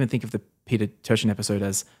sense, you could even think of the Peter Turchin episode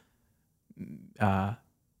as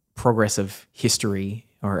progress of history,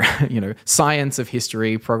 or science of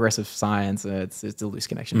history, progress of science. It's a loose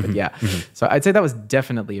connection, but yeah. So I'd say that was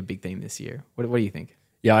definitely a big theme this year. What do you think?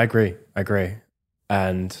 Yeah, I agree.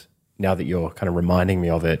 And now that you're kind of reminding me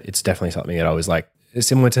of it, it's definitely something that I was like,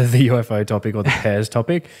 similar to the UFO topic or the pairs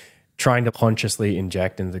topic, trying to consciously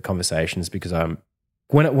inject into the conversations, because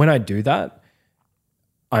when I do that,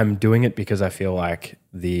 I'm doing it because I feel like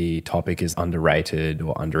the topic is underrated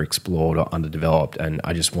or underexplored or underdeveloped, and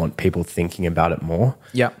I just want people thinking about it more.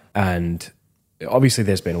 Yeah. And obviously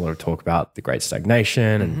there's been a lot of talk about the great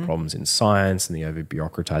stagnation and problems in science and the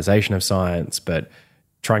over-bureaucratization of science, but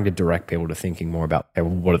trying to direct people to thinking more about, hey,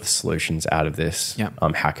 well, what are the solutions out of this? Yeah.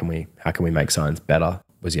 How can we make science better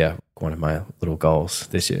was, one of my little goals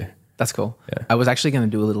this year. That's cool. Yeah. I was actually going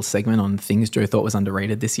to do a little segment on things Joe thought was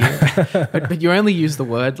underrated this year, but you only used the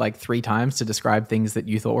word like 3 times to describe things that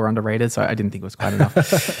you thought were underrated, so I didn't think it was quite enough.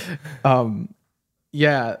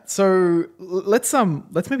 So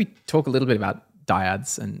let's maybe talk a little bit about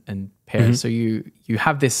dyads and pairs. So you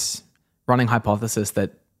have this running hypothesis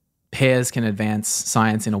that pairs can advance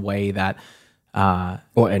science in a way that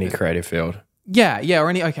or any creative field. Or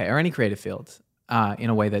any creative field in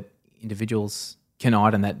a way that individuals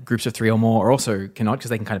cannot, and that groups of 3 or more also cannot,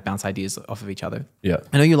 because they can kind of bounce ideas off of each other. Yeah.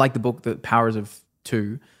 I know you like the book, The Powers of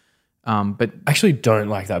Two, but I actually don't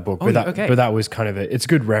like that book, but that was kind of it's a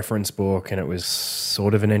good reference book, and it was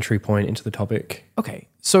sort of an entry point into the topic. Okay.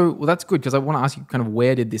 So, well, that's good, because I want to ask you kind of,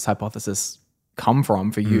 where did this hypothesis come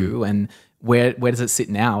from for you, and where does it sit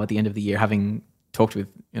now at the end of the year, having talked with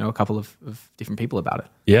a couple of different people about it?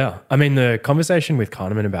 Yeah. I mean, the conversation with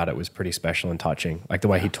Kahneman about it was pretty special and touching, like the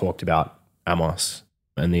way he talked about Amos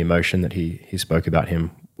and the emotion that he spoke about him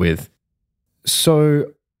with.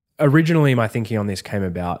 So originally my thinking on this came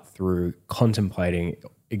about through contemplating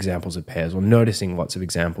examples of pairs, or noticing lots of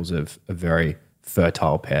examples of very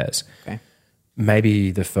fertile pairs. Okay. Maybe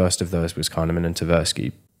the first of those was Kahneman and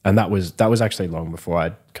Tversky. And that was actually long before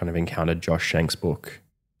I'd kind of encountered Josh Shank's book,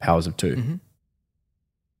 Powers of Two. Mm-hmm.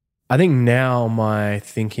 I think now my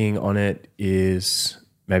thinking on it is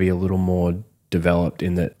maybe a little more developed,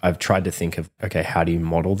 in that I've tried to think of, okay, how do you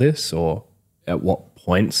model this, or at what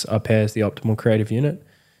points are pairs the optimal creative unit?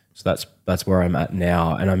 So that's where I'm at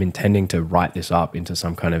now, and I'm intending to write this up into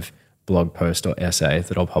some kind of blog post or essay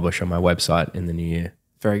that I'll publish on my website in the new year.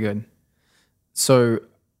 Very good. So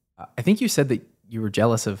I think you said that you were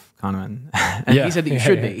jealous of Kahneman, and he said that you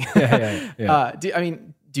should be.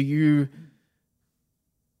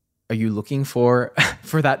 Are you looking for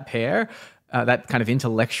that pair? That kind of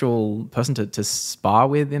intellectual person to spar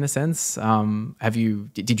with, in a sense.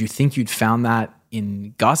 Did you think you'd found that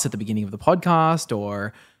in Gus at the beginning of the podcast,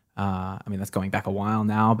 or that's going back a while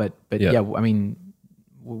now, but yeah, I mean,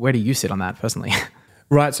 where do you sit on that personally?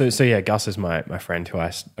 Right. So yeah, Gus is my friend who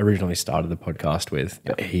I originally started the podcast with.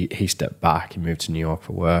 But he stepped back. He moved to New York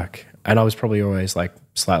for work. And I was probably always like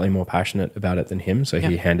slightly more passionate about it than him. So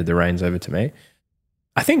he handed the reins over to me.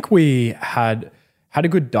 I think we had a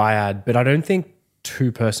good dyad, but I don't think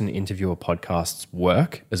two-person interviewer podcasts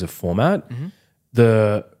work as a format. Mm-hmm.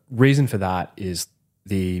 The reason for that is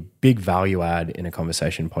the big value add in a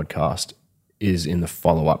conversation podcast is in the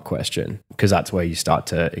follow-up question, because that's where you start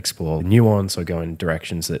to explore nuance or go in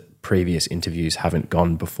directions that previous interviews haven't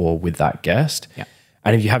gone before with that guest. Yeah.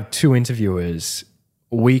 And if you have two interviewers,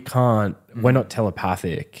 we're not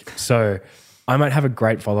telepathic. So I might have a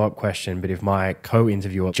great follow-up question, but if my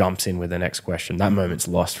co-interviewer jumps in with the next question, that moment's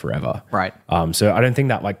lost forever. Right. So I don't think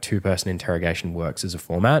that like two-person interrogation works as a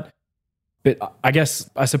format. But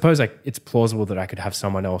I suppose like it's plausible that I could have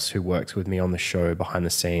someone else who works with me on the show behind the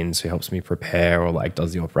scenes, who helps me prepare or like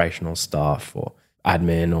does the operational stuff or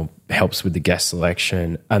admin or helps with the guest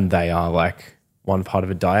selection, and they are like one part of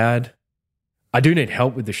a dyad. I do need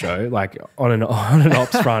help with the show, like on an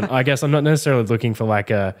ops front. I guess I'm not necessarily looking for like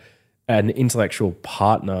an intellectual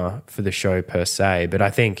partner for the show per se, but I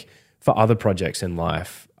think for other projects in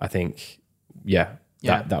life, I think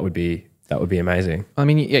that would be amazing. I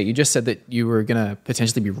mean, you just said that you were going to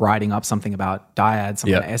potentially be writing up something about dyads, some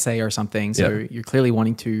kind of essay or something. So you're clearly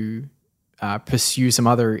wanting to pursue some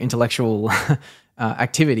other intellectual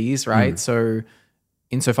activities, right? So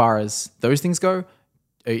insofar as those things go,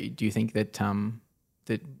 do you think that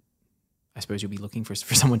that I suppose you'll be looking for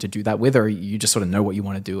someone to do that with, or you just sort of know what you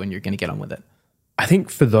want to do and you're going to get on with it? I think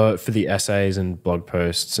for the essays and blog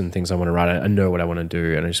posts and things I want to write, I know what I want to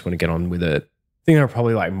do and I just want to get on with it. I think there are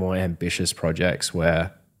probably like more ambitious projects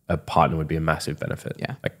where a partner would be a massive benefit.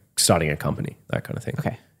 Yeah. Like starting a company, that kind of thing.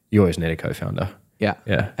 Okay. You always need a co-founder. Yeah.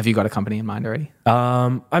 Yeah. Have you got a company in mind already?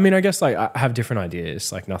 I mean, I guess like I have different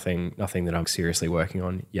ideas, like nothing that I'm seriously working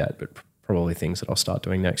on yet, but probably things that I'll start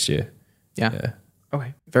doing next year. Yeah.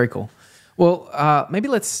 Okay. Very cool. Well, maybe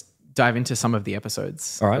let's dive into some of the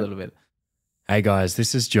episodes a little bit. Hey guys,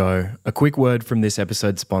 this is Joe. A quick word from this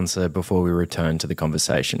episode's sponsor before we return to the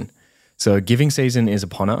conversation. So giving season is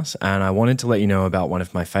upon us, and I wanted to let you know about one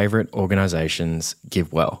of my favorite organizations,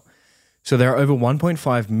 GiveWell. So there are over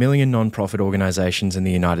 1.5 million nonprofit organizations in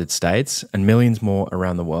the United States and millions more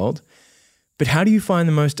around the world. But how do you find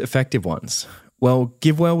the most effective ones? Well,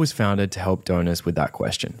 GiveWell was founded to help donors with that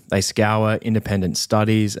question. They scour independent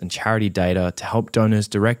studies and charity data to help donors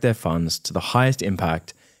direct their funds to the highest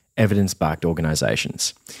impact, evidence-backed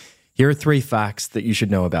organizations. Here are 3 facts that you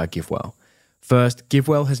should know about GiveWell. First,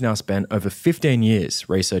 GiveWell has now spent over 15 years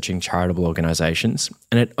researching charitable organizations,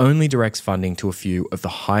 and it only directs funding to a few of the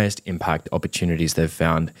highest impact opportunities they've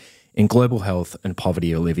found in global health and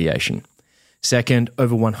poverty alleviation. Second,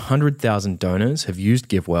 over 100,000 donors have used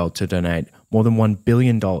GiveWell to donate more than $1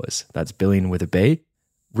 billion, that's billion with a B.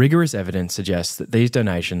 Rigorous evidence suggests that these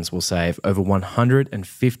donations will save over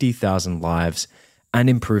 150,000 lives and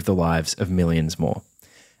improve the lives of millions more.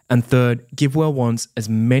 And third, GiveWell wants as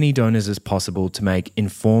many donors as possible to make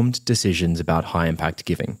informed decisions about high-impact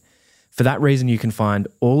giving. For that reason, you can find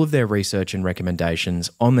all of their research and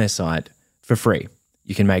recommendations on their site for free.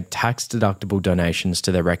 You can make tax-deductible donations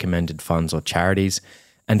to their recommended funds or charities,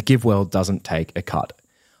 and GiveWell doesn't take a cut.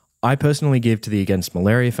 I personally give to the Against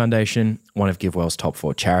Malaria Foundation, one of GiveWell's top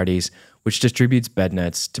 4 charities, which distributes bed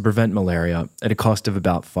nets to prevent malaria at a cost of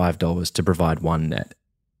about $5 to provide one net.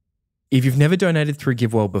 If you've never donated through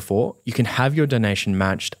GiveWell before, you can have your donation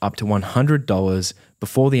matched up to $100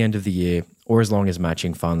 before the end of the year or as long as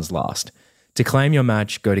matching funds last. To claim your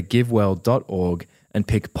match, go to givewell.org and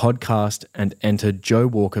pick podcast and enter Joe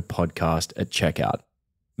Walker Podcast at checkout.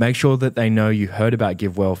 Make sure that they know you heard about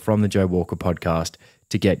GiveWell from the Joe Walker Podcast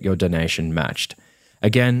to get your donation matched.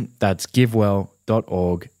 Again, that's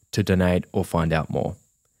givewell.org to donate or find out more.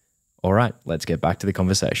 All right, let's get back to the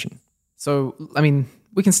conversation. So, I mean,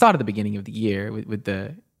 we can start at the beginning of the year with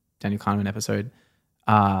the Daniel Kahneman episode.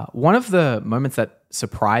 One of the moments that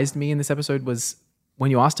surprised me in this episode was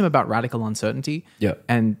when you asked him about radical uncertainty,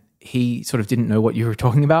 and he sort of didn't know what you were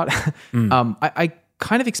talking about. I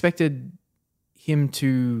kind of expected him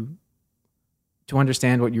to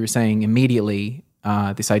understand what you were saying immediately.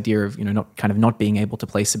 This idea of not being able to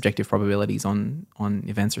place subjective probabilities on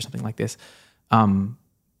events or something like this.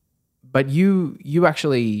 But you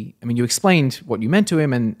actually, I mean, you explained what you meant to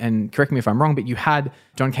him, and correct me if I'm wrong, but you had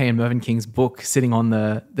John Kay and Mervyn King's book sitting on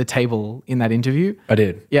the table in that interview. I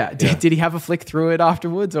did. Yeah. Did he have a flick through it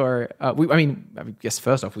afterwards, or I guess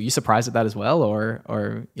first off, were you surprised at that as well,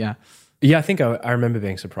 or yeah? Yeah, I think I remember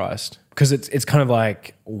being surprised because it's kind of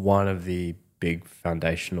like one of the big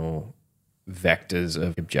foundational vectors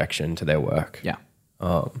of objection to their work. Yeah.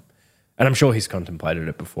 And I'm sure he's contemplated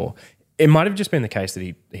it before. It might have just been the case that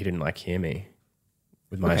he didn't like hear me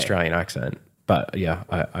with my Australian accent. But yeah,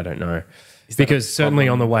 I don't know. Because certainly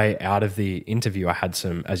on the way out of the interview, I had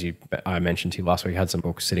some, I mentioned to you last week, I had some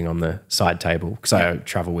books sitting on the side table because I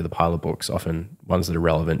travel with a pile of books, often ones that are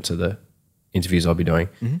relevant to the interviews I'll be doing.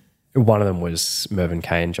 Mm-hmm. One of them was Mervyn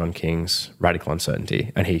Kay and John King's Radical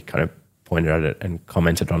Uncertainty, and he kind of pointed at it and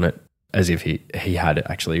commented on it as if he had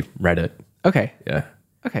actually read it. Okay. Yeah.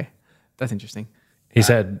 Okay. That's interesting. He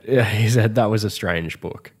said that was a strange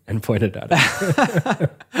book and pointed at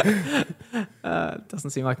it.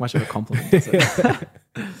 Doesn't seem like much of a compliment, does it?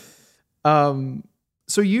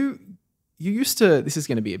 So you used to, this is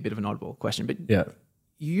going to be a bit of an oddball question, but yeah,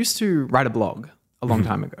 you used to write a blog a long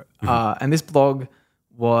time ago. And this blog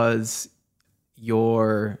was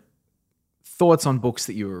your thoughts on books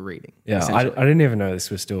that you were reading. Yeah, I didn't even know this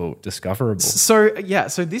was still discoverable. So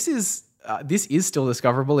this is still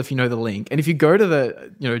discoverable if you know the link. And if you go to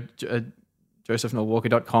the,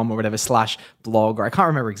 josephnoelwalker.com or whatever /blog, or I can't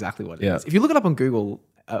remember exactly what it is. If you look it up on Google,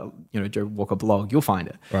 Joe Walker blog, you'll find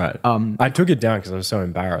it. Right. I took it down because I was so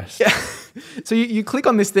embarrassed. Yeah. So you click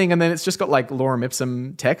on this thing and then it's just got like lorem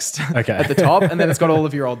ipsum text at the top, and then it's got all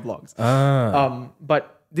of your old blogs.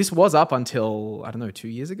 But this was up until, I don't know, 2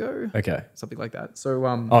 years ago. Okay. Something like that.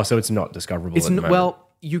 So so it's not discoverable at the moment. Well,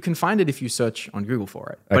 you can find it if you search on Google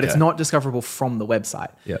for it, but it's not discoverable from the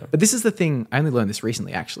website. Yeah. But this is the thing, I only learned this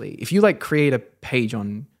recently actually. If you like create a page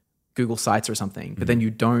on Google Sites or something, but then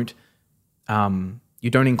you don't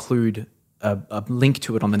include a link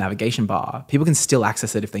to it on the navigation bar, people can still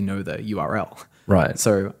access it if they know the URL. Right.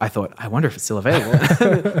 So I thought, I wonder if it's still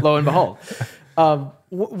available. Lo and behold.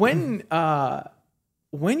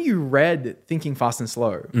 When you read Thinking Fast and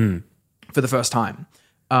Slow for the first time,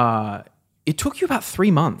 it took you about 3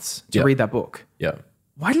 months to read that book. Yeah.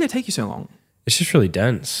 Why did it take you so long? It's just really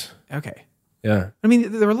dense. Okay. Yeah. I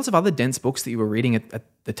mean, there were lots of other dense books that you were reading at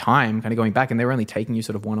the time, kind of going back, and they were only taking you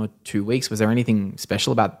sort of 1 or 2 weeks. Was there anything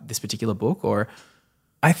special about this particular book, or?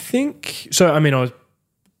 I think so. I mean, I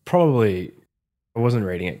wasn't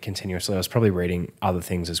reading it continuously. I was probably reading other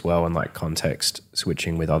things as well and like context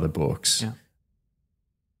switching with other books. Yeah.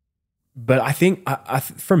 But I think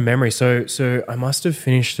from memory, so I must have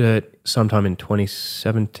finished it sometime in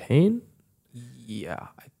 2017. Yeah,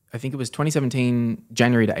 I think it was 2017,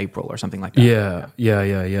 January to April or something like that.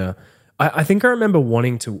 Yeah. I think I remember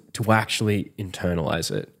wanting to actually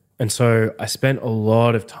internalize it. And so I spent a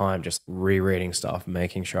lot of time just rereading stuff,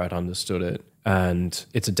 making sure I'd understood it. And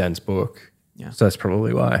it's a dense book. Yeah. So that's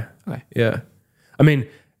probably why. Okay. Yeah. I mean,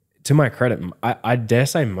 to my credit, I dare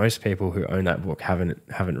say most people who own that book haven't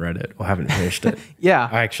read it or haven't finished it. Yeah.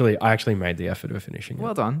 I actually made the effort of finishing it.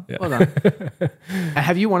 Well done. Yeah. Well done.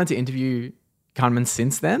 Have you wanted to interview Kahneman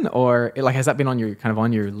since then, or like has that been on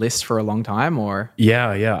your list for a long time? Or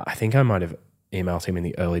Yeah. I think I might have emailed him in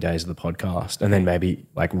the early days of the podcast, and then maybe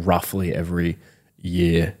like roughly every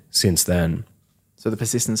year since then. So the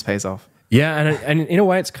persistence pays off. Yeah, and in a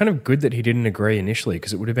way, it's kind of good that he didn't agree initially,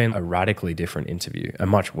 because it would have been a radically different interview, a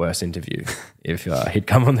much worse interview if he'd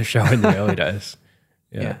come on the show in the early days.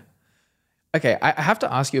 Yeah. Okay, I have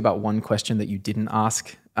to ask you about one question that you didn't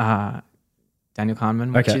ask Daniel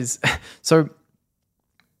Kahneman, which is, so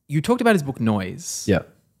you talked about his book Noise. Yeah.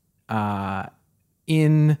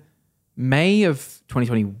 In May of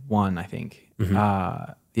 2021, I think,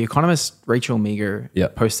 the economist Rachel Meager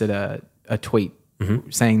posted a tweet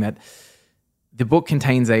saying that the book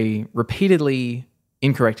contains a repeatedly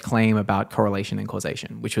incorrect claim about correlation and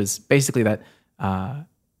causation, which was basically that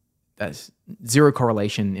zero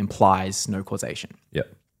correlation implies no causation. Yeah.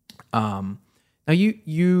 Now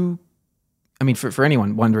I mean, for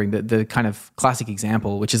anyone wondering, the kind of classic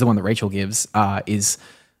example, which is the one that Rachel gives, is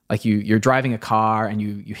like you're driving a car and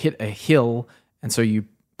you hit a hill, and so you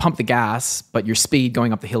pump the gas, but your speed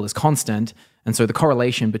going up the hill is constant. And so the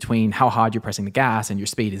correlation between how hard you're pressing the gas and your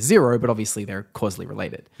speed is zero, but obviously they're causally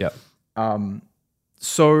related. Yeah.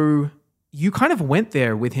 So you kind of went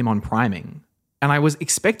there with him on priming, and I was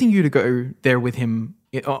expecting you to go there with him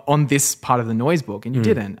on this part of the Noise book, and you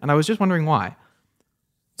didn't. And I was just wondering why.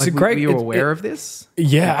 Were you aware of this?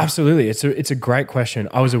 Yeah, absolutely. It's a great question.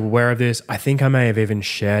 I was aware of this. I think I may have even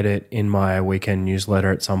shared it in my weekend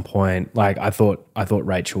newsletter at some point. Like I thought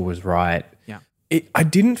Rachel was right. Yeah. I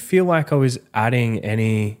didn't feel like I was adding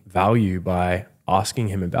any value by asking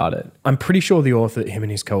him about it. I'm pretty sure him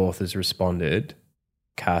and his co-authors responded,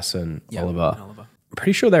 Cass and Oliver. I'm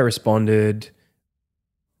pretty sure they responded.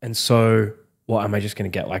 And so, am I just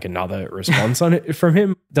going to get like another response on it from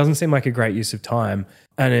him? Doesn't seem like a great use of time.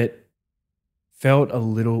 And it felt a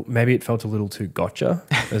little too gotcha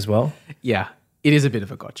as well. Yeah, it is a bit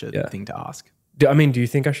of a gotcha Yeah. thing to ask. Do you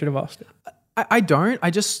think I should have asked it? I don't.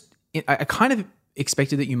 I kind of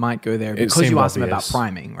expected that you might go there because seemed you asked him about obvious.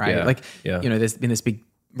 priming, right? Yeah, Like, yeah. there's been this big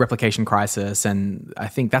replication crisis, and I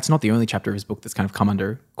think that's not the only chapter of his book that's kind of come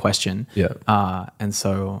under question. Yeah. And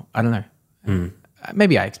so I don't know.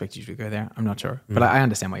 Maybe I expected you to go there. I'm not sure, but I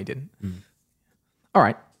understand why you didn't. All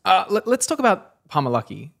right. Let's talk about Palmer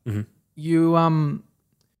Luckey. You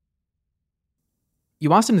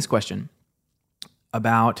asked him this question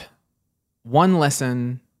about one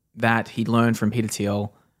lesson that he'd learned from Peter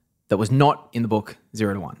Thiel that was not in the book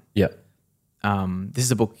 0 to 1. Yeah. This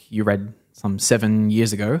is a book you read some 7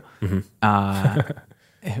 years ago.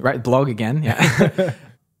 Right, blog again, yeah.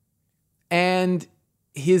 And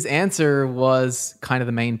his answer was kind of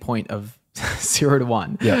the main point of 0 to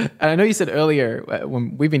 1. Yeah. And I know you said earlier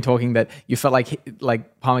when we've been talking that you felt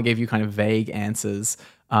like Palmer gave you kind of vague answers.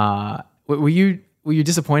 Were you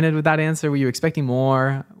disappointed with that answer? Were you expecting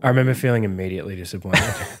more? I remember feeling immediately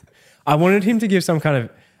disappointed. I wanted him to give some kind of...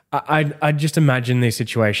 I just imagine these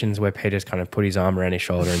situations where Peter's kind of put his arm around his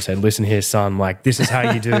shoulder and said, listen here, son, like this is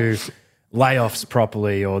how you do layoffs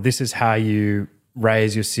properly, or this is how you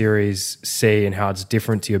raise your Series C and how it's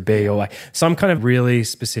different to your B, or like some kind of really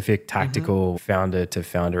specific tactical founder to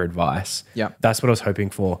founder advice. Yeah. That's what I was hoping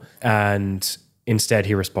for. And instead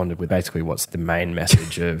he responded with basically what's the main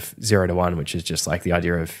message of 0 to 1, which is just like the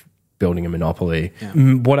idea of building a monopoly. Yeah.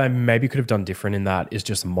 What I maybe could have done different in that is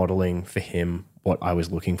just modeling for him what I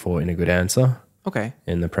was looking for in a good answer. Okay.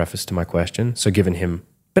 In the preface to my question. So given him,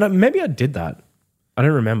 but maybe I did that. I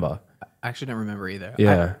don't remember. I actually don't remember either.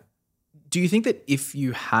 Yeah. Do you think that if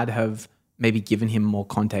you had have maybe given him more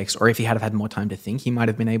context, or if he had have had more time to think, he might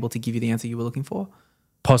have been able to give you the answer you were looking for?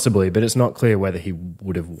 Possibly, but it's not clear whether he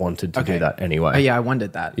would have wanted to do that anyway. Oh, yeah, I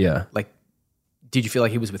wondered that. Yeah. Like, did you feel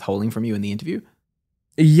like he was withholding from you in the interview?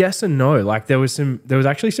 Yes and no. Like there was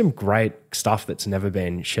actually some great stuff that's never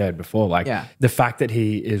been shared before. Like the fact that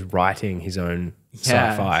he is writing his own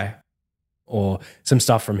sci-fi, or some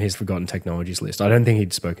stuff from his forgotten technologies list. I don't think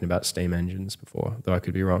he'd spoken about steam engines before, though I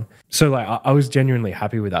could be wrong. So like I was genuinely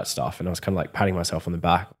happy with that stuff, and I was kind of like patting myself on the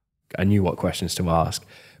back. I knew what questions to ask.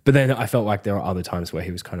 But then I felt like there were other times where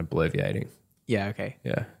he was kind of bloviating. Yeah, okay.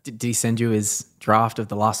 Yeah. Did he send you his draft of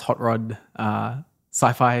the last Hot Rod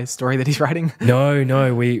sci-fi story that he's writing?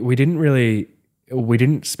 No, we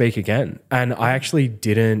didn't speak again. And I actually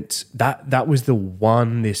didn't, that was the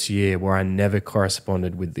one this year where I never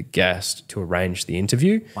corresponded with the guest to arrange the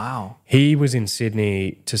interview. Wow. He was in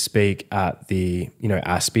Sydney to speak at the,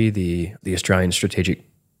 ASPI, the Australian Strategic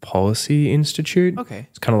Policy Institute. Okay.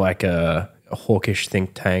 It's kind of like a hawkish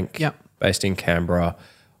think tank based in Canberra.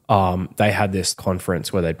 They had this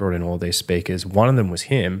conference where they brought in all these speakers. One of them was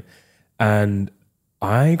him. And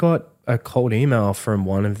I got a cold email from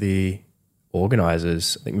one of the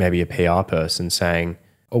organizers, I think maybe a PR person, saying,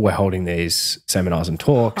 "Oh, we're holding these seminars and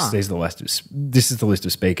talks. This is the list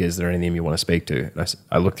of speakers. Is there any of them you want to speak to?" And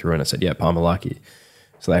I looked through and I said, "Yeah, Palmer Luckey."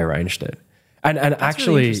 So they arranged it. And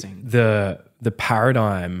actually, really the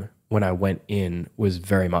paradigm when I went in was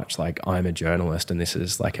very much like, I'm a journalist and this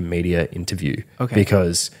is like a media interview. Okay.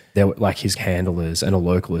 Because there were like his handlers and a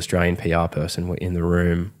local Australian PR person were in the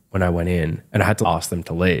room when I went in, and I had to ask them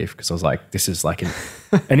to leave because I was like, this is like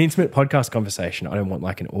an intimate podcast conversation. I don't want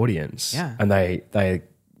like an audience. Yeah. And they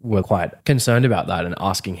were quite concerned about that and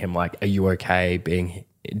asking him like, are you okay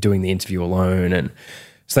doing the interview alone? And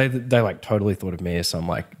so they like totally thought of me as some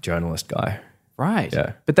like journalist guy. Right.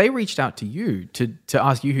 Yeah. But they reached out to you to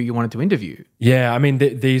ask you who you wanted to interview. Yeah. I mean,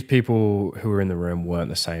 these people who were in the room weren't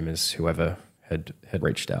the same as whoever had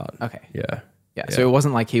reached out. Okay. Yeah. Yeah. So it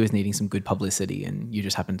wasn't like he was needing some good publicity and you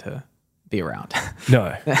just happened to be around.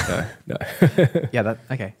 No. Yeah.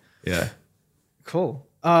 Okay. Yeah. Cool.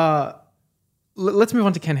 Let's move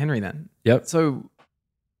on to Ken Henry then. Yep. So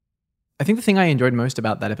I think the thing I enjoyed most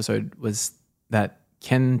about that episode was that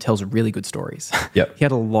Ken tells really good stories. Yep. He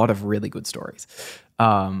had a lot of really good stories.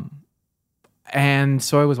 And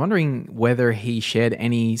so I was wondering whether he shared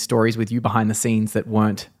any stories with you behind the scenes that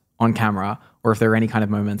weren't on camera, or if there were any kind of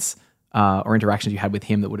moments or interactions you had with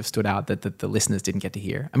him that would have stood out that the listeners didn't get to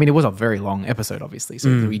hear. I mean, it was a very long episode, obviously, so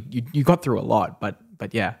you got through a lot, but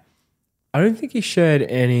yeah. I don't think he shared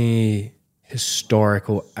any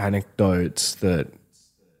historical anecdotes that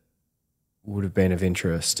would have been of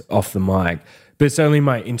interest off the mic. But certainly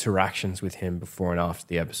my interactions with him before and after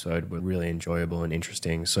the episode were really enjoyable and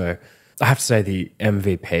interesting. So I have to say the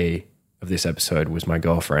MVP of this episode was my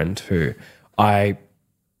girlfriend, who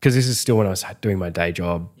because this is still when I was doing my day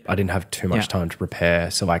job, I didn't have too much time to prepare.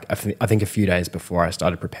 So like I think a few days before I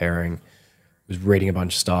started preparing, it was reading a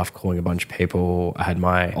bunch of stuff, calling a bunch of people. I had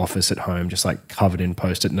my office at home just like covered in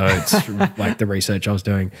Post-it notes from like the research I was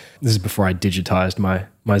doing. This is before I digitized my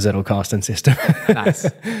Zettelkasten system. Nice.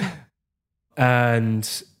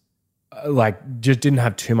 And like just didn't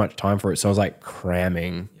have too much time for it. So I was like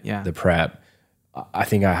cramming the prep. I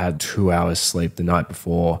think I had 2 hours sleep the night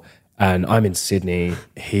before. And I'm in Sydney.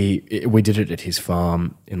 We did it at his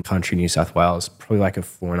farm in country New South Wales, probably like a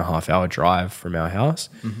 4.5 hour drive from our house.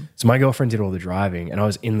 Mm-hmm. So my girlfriend did all the driving, and I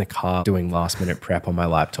was in the car doing last minute prep on my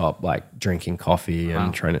laptop, like drinking coffee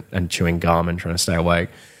and chewing gum and trying to stay awake.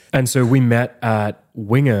 And so we met at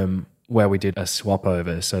Wingham, where we did a swap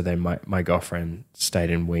over. So then my girlfriend stayed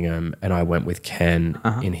in Wingham, and I went with Ken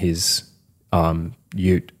in his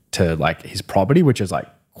ute to like his property, which is like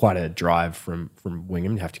quite a drive from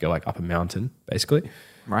Wingham. You have to go like up a mountain, basically.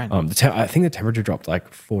 Right. I think the temperature dropped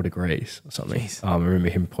like 4 degrees or something. I remember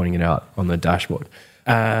him pointing it out on the dashboard.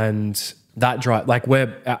 And that drive, like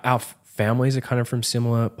our families are kind of from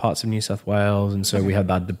similar parts of New South Wales, and so we had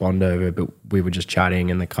that to bond over. But we were just chatting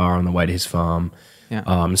in the car on the way to his farm.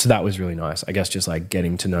 Yeah. So that was really nice. I guess just like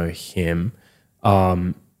getting to know him,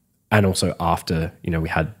 and also after we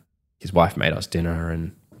had his wife made us dinner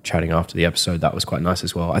and chatting after the episode, that was quite nice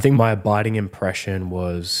as well. I think my abiding impression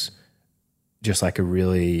was just like a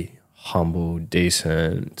really humble,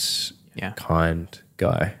 decent, kind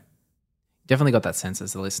guy. Definitely got that sense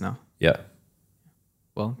as a listener. Yeah.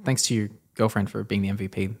 Well, thanks to your girlfriend for being the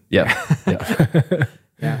MVP. Yeah. Yeah.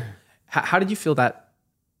 Yeah. How did you feel that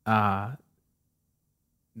that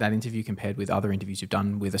interview compared with other interviews you've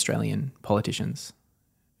done with Australian politicians?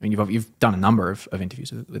 I mean, you've done a number of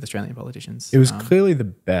interviews with Australian politicians. It was clearly the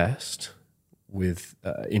best with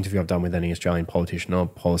interview I've done with any Australian politician or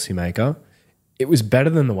policymaker. It was better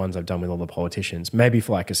than the ones I've done with all the politicians, maybe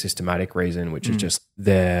for like a systematic reason, which is just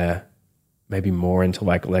they're maybe more into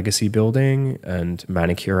like legacy building and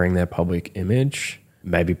manicuring their public image.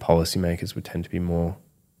 Maybe policymakers would tend to be more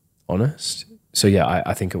honest. So yeah,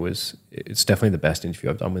 I think it's definitely the best interview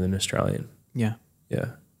I've done with an Australian. Yeah.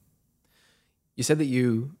 Yeah. You said that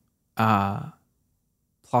you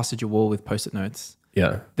plastered your wall with Post-it notes.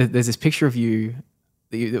 Yeah. There's this picture of you,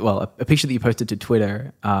 a picture that you posted to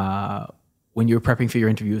Twitter when you were prepping for your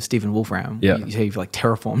interview with Stephen Wolfram. Yeah. You say you've like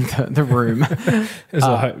terraformed the room.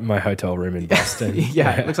 It's my hotel room in Boston.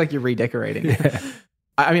 Yeah, it looks like you're redecorating. Yeah.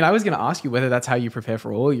 I mean, I was going to ask you whether that's how you prepare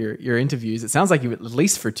for all your interviews. It sounds like you, at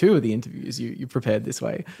least for 2 of the interviews, you prepared this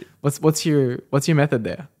way. What's your method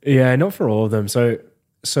there? Yeah, not for all of them.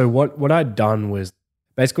 So what I'd done was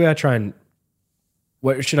basically I try and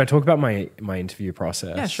should I talk about my interview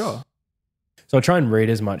process? Yeah, sure. So I try and read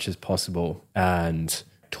as much as possible and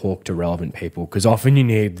talk to relevant people, because often you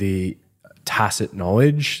need the tacit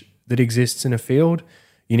knowledge that exists in a field.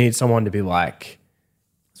 You need someone to be like,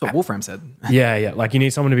 that's what Wolfram said. Yeah. Like you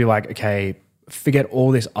need someone to be like, okay, forget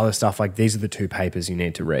all this other stuff. Like these are the 2 papers you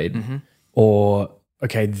need to read. Mm-hmm. Or,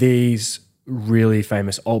 okay, these really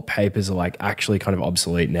famous old papers are like actually kind of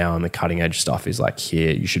obsolete now, and the cutting edge stuff is like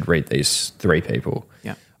here. You should read these 3 people.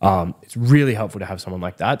 Yeah. It's really helpful to have someone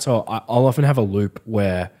like that. So I'll often have a loop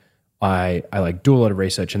where I like do a lot of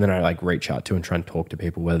research, and then I like reach out to and try and talk to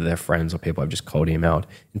people, whether they're friends or people I've just cold emailed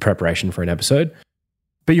in preparation for an episode.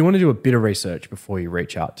 But you want to do a bit of research before you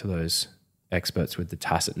reach out to those experts with the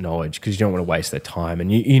tacit knowledge, because you don't want to waste their time,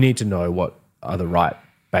 and you need to know what are the right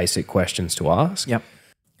basic questions to ask. Yep.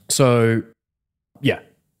 So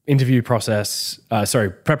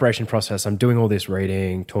preparation process. I'm doing all this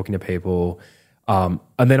reading, talking to people, and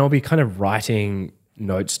then I'll be kind of writing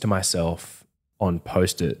notes to myself on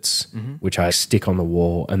Post-its, which I stick on the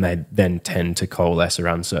wall, and they then tend to coalesce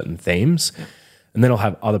around certain themes. Yeah. And then I'll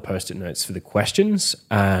have other Post-it notes for the questions,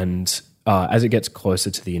 and as it gets closer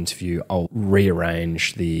to the interview, I'll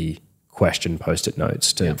rearrange the question Post-it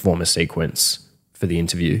notes to form a sequence for the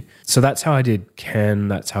interview. So that's how I did Ken.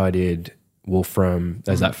 That's how I did Wolfram.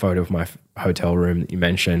 There's that photo of my hotel room that you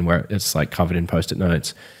mentioned where it's like covered in Post-it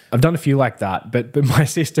notes. I've done a few like that, but my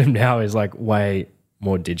system now is like way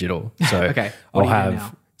more digital. So okay. I'll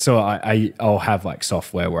have like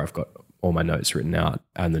software where I've got all my notes written out,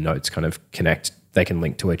 and the notes kind of connect. They can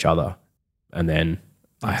link to each other, and then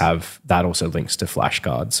I have that also links to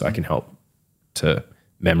flashcards, so I can help to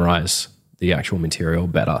memorize the actual material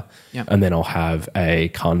better. Yep. And then I'll have a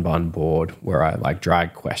Kanban board where I like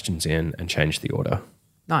drag questions in and change the order.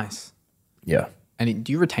 Nice. Yeah. And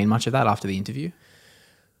do you retain much of that after the interview?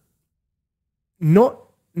 Not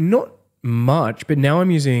much, but now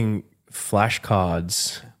I'm using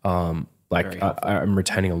flashcards. I'm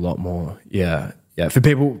retaining a lot more. Yeah. Yeah, for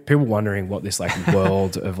people wondering what this like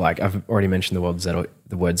world of like, I've already mentioned the word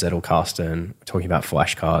Zettelkasten and talking about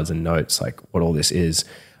flashcards and notes, like what all this is.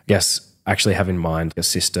 I guess actually have in mind a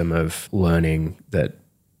system of learning that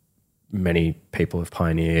many people have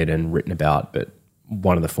pioneered and written about, but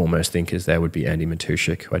one of the foremost thinkers there would be Andy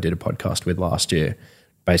Matuszek, who I did a podcast with last year.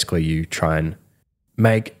 Basically, you try and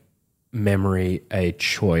make memory a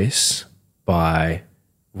choice by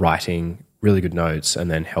writing really good notes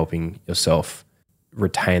and then helping yourself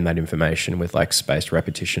retain that information with like spaced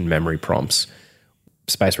repetition memory prompts.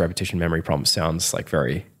 Spaced repetition memory prompts sounds like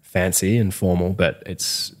very fancy and formal, but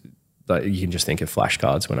it's like you can just think of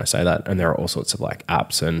flashcards when I say that. And there are all sorts of like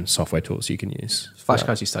apps and software tools you can use.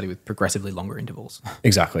 Flashcards you study with progressively longer intervals.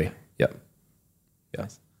 Exactly. Yep. Yeah.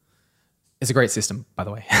 It's a great system, by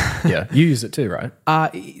the way. Yeah. You use it too, right?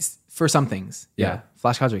 For some things. Yeah.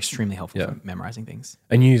 Flashcards are extremely helpful for memorizing things.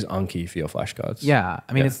 And you use Anki for your flashcards. Yeah.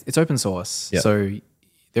 I mean, it's open source. Yeah. So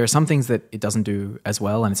there are some things that it doesn't do as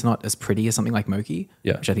well, and it's not as pretty as something like Moki,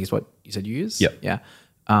 which I think is what you said you use. Yeah. Yeah.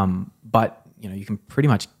 But, you know, you can pretty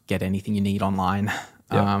much get anything you need online.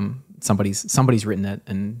 Yeah. Somebody's written it,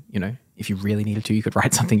 and, you know, if you really needed to, you could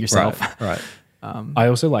write something yourself. Right. I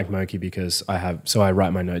also like Moki because I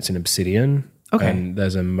write my notes in Obsidian. Okay. And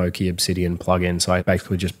there's a Moki Obsidian plugin. So I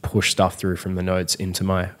basically just push stuff through from the notes into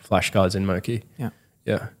my flashcards in Moki. Yeah.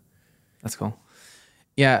 Yeah. That's cool.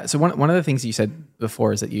 Yeah. So one of the things you said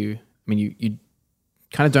before is that you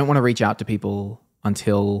kind of don't want to reach out to people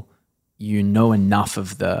until you know enough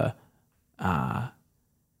of the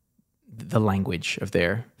language of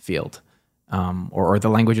their field, or the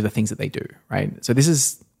language of the things that they do, right? So this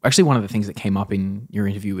is actually one of the things that came up in your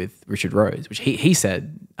interview with Richard Rose, which he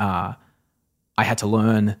said, I had to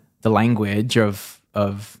learn the language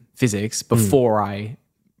of physics before I,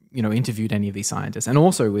 you know, interviewed any of these scientists. And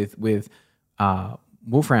also with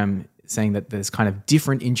Wolfram saying that there's kind of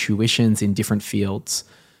different intuitions in different fields.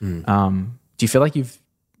 Do you feel like you've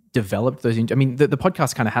developed those? I mean, the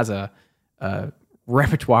podcast kind of has a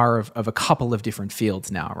repertoire of a couple of different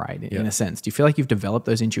fields now, right? In a sense. Do you feel like you've developed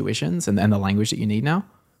those intuitions and the language that you need now?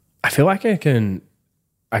 I feel like I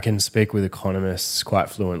can speak with economists quite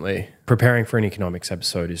fluently. Preparing for an economics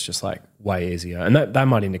episode is just like way easier. And that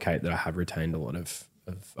might indicate that I have retained a lot of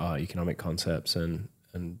economic concepts and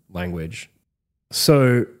language.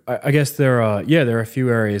 So I guess there are a few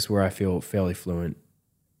areas where I feel fairly fluent,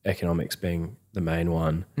 economics being the main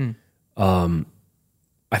one.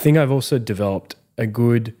 I think I've also developed a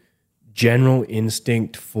good general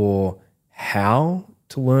instinct for how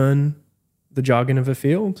to learn the jargon of a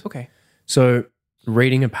field. Okay. So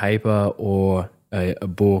reading a paper or a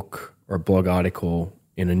book or a blog article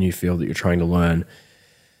in a new field that you're trying to learn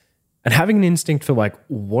and having an instinct for like,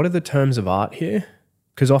 what are the terms of art here?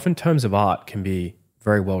 Because often terms of art can be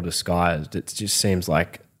very well disguised. It just seems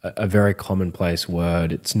like a very commonplace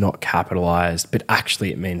word. It's not capitalized, but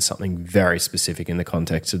actually it means something very specific in the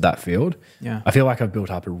context of that field. Yeah. I feel like I've built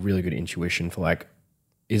up a really good intuition for like,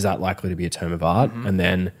 is that likely to be a term of art? And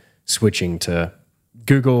then switching to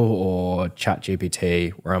Google or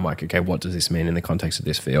ChatGPT where I'm like, okay, what does this mean in the context of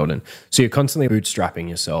this field? And so you're constantly bootstrapping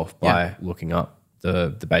yourself by looking up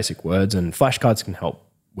the basic words, and flashcards can help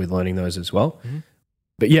with learning those as well.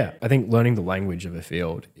 But yeah, I think learning the language of a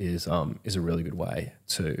field is a really good way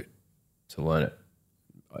to learn it.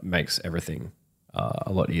 It makes everything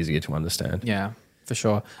a lot easier to understand. Yeah, for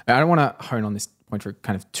sure. I don't want to hone on this point for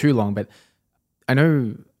kind of too long, but I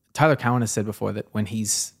know Tyler Cowen has said before that when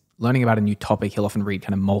he's learning about a new topic, he'll often read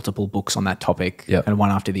kind of multiple books on that topic, and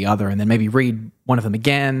one after the other, and then maybe read one of them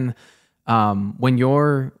again. When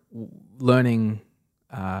you're learning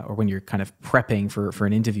or when you're kind of prepping for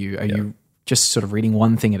an interview, are you just sort of reading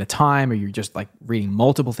one thing at a time? Are you just like reading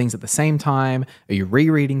multiple things at the same time? Are you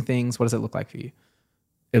rereading things? What does it look like for you?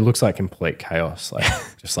 It looks like complete chaos, like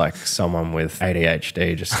just like someone with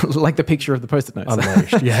ADHD, just like the picture of the Post-it notes.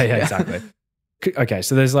 Unleashed. Yeah, exactly. Okay,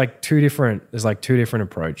 so there's two different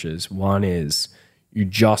approaches. One is you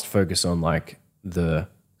just focus on like the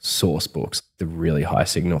source books, the really high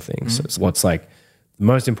signal things. So it's what's like the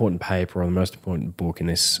most important paper or the most important book in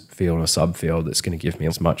this field or subfield that's going to give me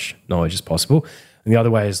as much knowledge as possible. And the other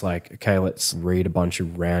way is like, okay, let's read a bunch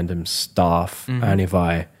of random stuff. And if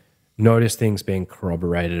I notice things being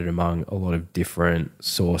corroborated among a lot of different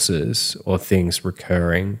sources or things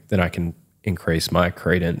recurring, then I can increase my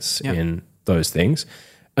credence in those things.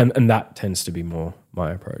 And that tends to be more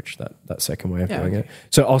my approach, that second way of doing it.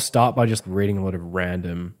 So I'll start by just reading a lot of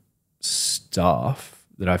random stuff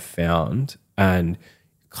that I've found and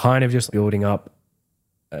kind of just building up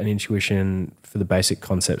an intuition for the basic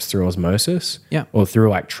concepts through osmosis or through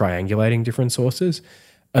like triangulating different sources.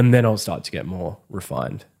 And then I'll start to get more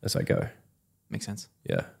refined as I go. Makes sense.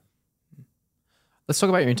 Yeah. Let's talk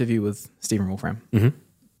about your interview with Stephen Wolfram. Mm-hmm.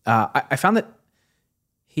 I found that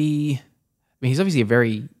he's obviously a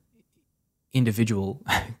very individual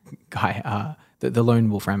guy, the lone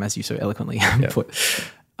Wolfram, as you so eloquently put.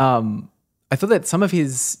 I thought that some of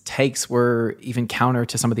his takes were even counter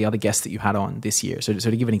to some of the other guests that you had on this year. So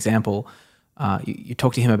to give an example, you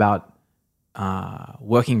talked to him about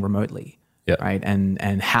working remotely, right?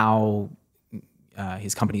 And how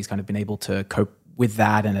his company's kind of been able to cope with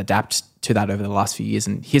that and adapt to that over the last few years.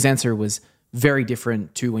 And his answer was very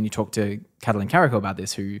different to when you talked to Catalin Carico about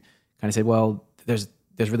this, who kind of said, well, there's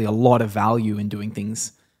really a lot of value in doing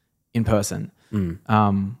things in person.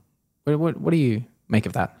 What do you make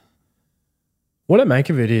of that? What I make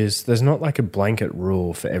of it is there's not like a blanket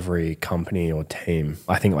rule for every company or team.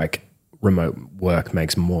 I think like remote work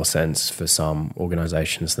makes more sense for some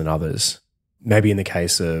organizations than others. Maybe in the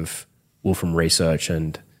case of Wolfram Research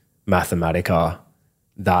and Mathematica,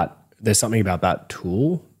 that there's something about that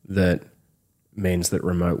tool that means that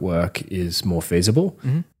remote work is more feasible.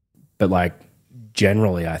 Mm-hmm. But like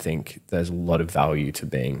generally, I think there's a lot of value to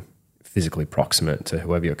being physically proximate to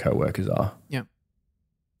whoever your coworkers are. Yeah.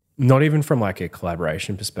 Not even from like a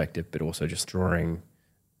collaboration perspective, but also just drawing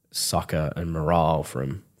succor and morale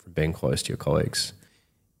from being close to your colleagues.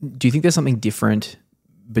 Do you think there's something different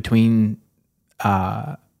between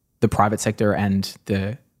the private sector and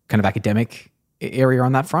the kind of academic area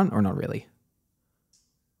on that front, or not really?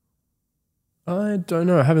 I don't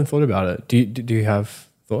know. I haven't thought about it. Do you have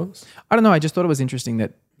thoughts? I don't know. I just thought it was interesting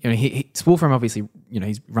that, Wolfram obviously,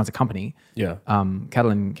 he runs a company. Yeah.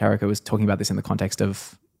 Catalin Carico was talking about this in the context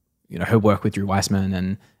of, her work with Drew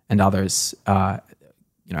Weissman and others,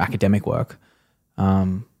 academic work.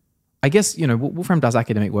 I guess, Wolfram does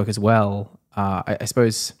academic work as well. I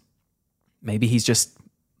suppose maybe he's just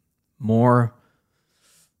more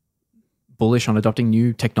bullish on adopting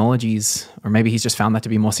new technologies, or maybe he's just found that to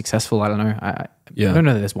be more successful. I don't know. I don't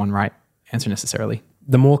know that there's one right answer necessarily.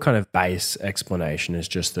 The more kind of base explanation is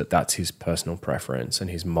just that that's his personal preference and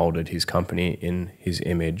he's molded his company in his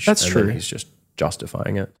image. That's true. He's just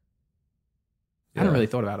justifying it. I hadn't really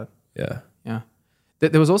thought about it. Yeah. Yeah.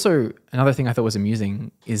 There was also another thing I thought was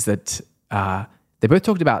amusing is that they both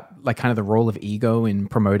talked about like kind of the role of ego in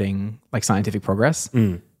promoting like scientific progress.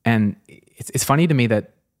 And it's funny to me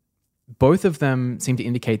that both of them seem to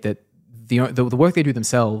indicate that the work they do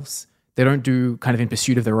themselves, they don't do kind of in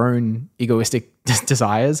pursuit of their own egoistic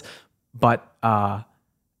desires, but Catalin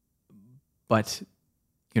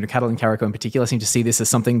Carico in particular seem to see this as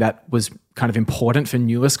something that was kind of important for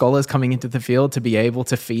newer scholars coming into the field to be able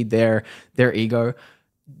to feed their ego.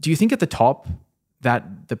 Do you think at the top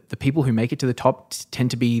that the people who make it to the top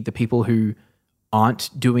tend to be the people who aren't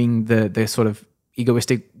doing the sort of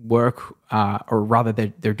egoistic work, or rather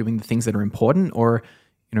they're doing the things that are important? Or,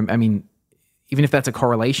 even if that's a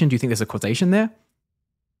correlation, do you think there's a causation there?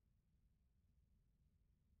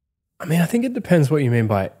 I think it depends what you mean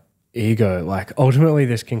by ego. Like ultimately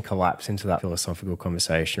this can collapse into that philosophical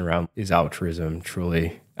conversation around, is altruism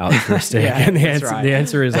truly altruistic? And the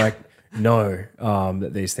answer is like, no,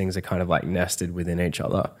 that these things are kind of like nested within each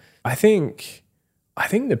other. I think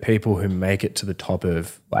the people who make it to the top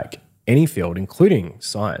of like any field, including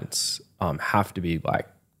science, have to be like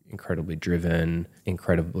incredibly driven,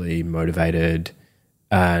 incredibly motivated,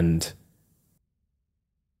 and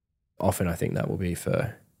often I think that will be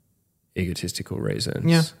for egotistical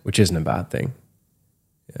reasons, which isn't a bad thing.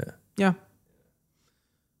 Yeah.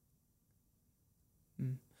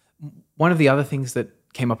 One of the other things that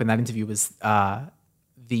came up in that interview was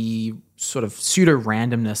the sort of pseudo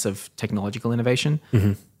randomness of technological innovation.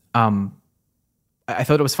 Mm-hmm. I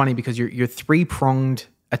thought it was funny because your three-pronged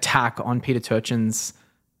attack on Peter Turchin's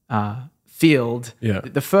field,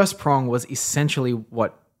 the first prong was essentially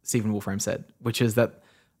what Stephen Wolfram said, which is that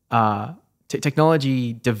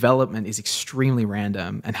technology development is extremely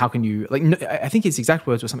random, and how can you I think his exact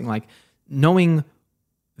words were something like, knowing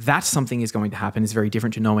that something is going to happen is very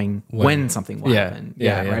different to knowing when something will happen.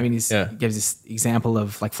 Right? He gives this example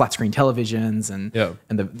of like flat screen televisions and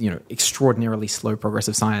the extraordinarily slow progress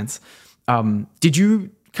of science. Did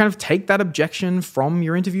you kind of take that objection from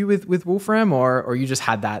your interview with Wolfram, or you just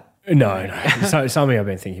had that? No. Something I've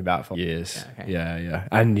been thinking about for years. Yeah.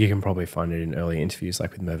 And you can probably find it in early interviews,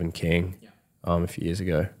 like with Mervyn King a few years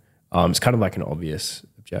ago. It's kind of like an obvious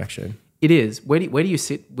objection. It is. Where do you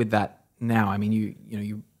sit with that now?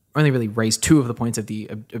 You only really raised two of the points of the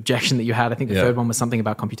objection that you had. I think the third one was something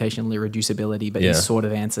about computational irreducibility, but you sort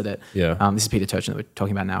of answered it. This is Peter Turchin that we're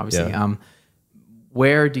talking about now, obviously.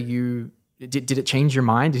 Where do you did it change your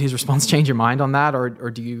mind? Did his response change your mind on that? Or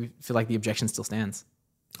do you feel like the objection still stands?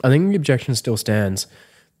 I think the objection still stands.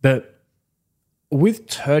 But with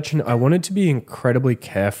Turchin, I wanted to be incredibly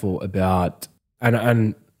careful about,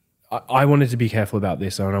 and I wanted to be careful about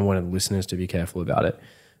this, and I wanted listeners to be careful about it.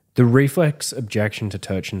 The reflex objection to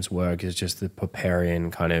Turchin's work is just the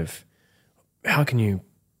Popperian kind of, how can you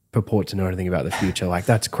purport to know anything about the future? Like,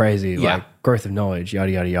 that's crazy. Yeah. Like, growth of knowledge,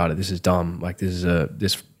 yada, yada, yada. This is dumb. Like,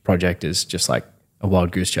 this project is just like a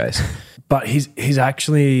wild goose chase. But he's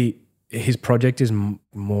actually, his project is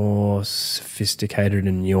more sophisticated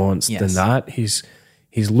and nuanced than that. He's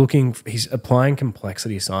applying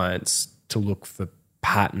complexity science to look for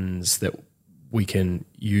patterns that we can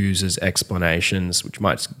use as explanations, which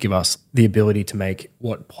might give us the ability to make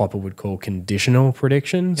what Popper would call conditional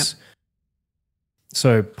predictions. Yep.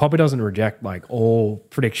 So Popper doesn't reject like all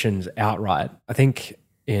predictions outright. I think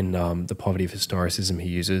in The Poverty of Historicism, he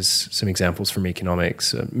uses some examples from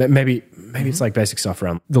economics. Maybe it's like basic stuff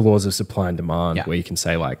around the laws of supply and demand, where you can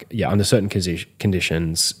say like, under certain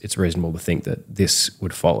conditions, it's reasonable to think that this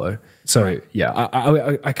would follow. So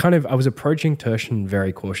I was approaching Turchin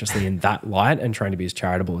very cautiously in that light and trying to be as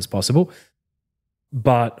charitable as possible.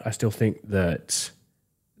 But I still think that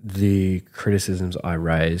the criticisms I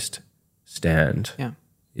raised stand.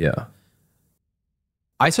 Yeah.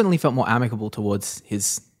 I certainly felt more amicable towards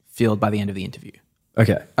his field by the end of the interview.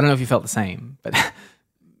 Okay. I don't know if you felt the same, but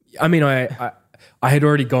I mean, I had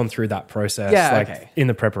already gone through that process in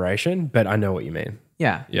the preparation, but I know what you mean.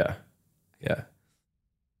 Yeah. Yeah. All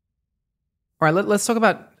right, let's talk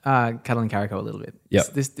about Catalin Carrico a little bit. Yeah.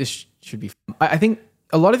 This should be fun. I think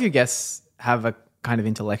a lot of your guests have a kind of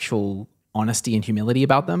intellectual honesty and humility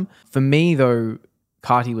about them. For me, though,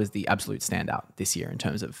 Carty was the absolute standout this year in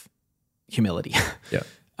terms of humility. Yeah.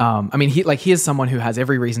 I mean, he is someone who has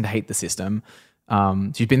every reason to hate the system.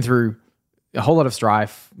 She's been through a whole lot of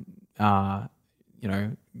strife, been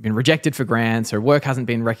rejected for grants. Her work hasn't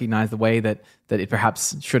been recognized the way that it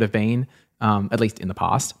perhaps should have been, at least in the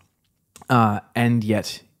past. And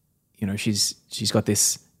yet, she's got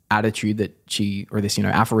this attitude that this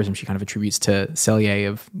aphorism she kind of attributes to Selye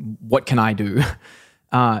of what can I do?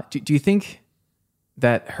 Do you think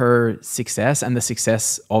that her success and the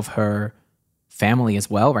success of her family as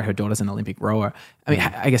well, right? Her daughter's an Olympic rower. I mean,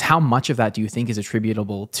 I guess how much of that do you think is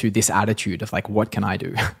attributable to this attitude of like, what can I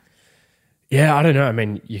do? Yeah, I don't know. I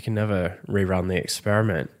mean, you can never rerun the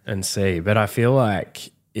experiment and see, but I feel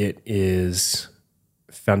like it is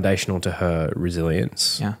foundational to her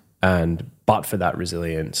resilience. Yeah. But for that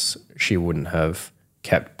resilience, she wouldn't have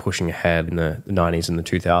kept pushing ahead in the 90s and the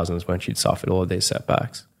 2000s when she'd suffered all of these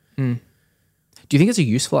setbacks. Mm. Do you think it's a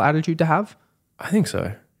useful attitude to have? I think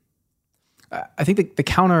so. I think the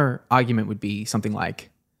counter argument would be something like,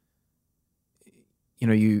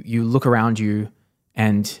 you look around you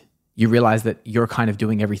and you realize that you're kind of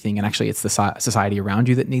doing everything, and actually it's the society around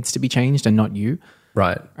you that needs to be changed and not you.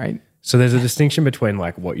 Right. Right. So there's a distinction between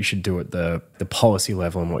like what you should do at the policy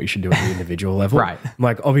level and what you should do at the individual level. Right.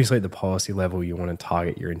 Like obviously at the policy level, you want to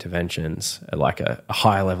target your interventions at like a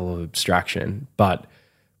higher level of abstraction, but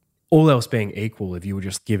all else being equal, if you were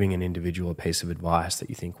just giving an individual a piece of advice that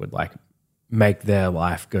you think would like make their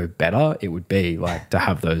life go better, it would be like to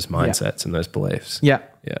have those mindsets and those beliefs. Yeah.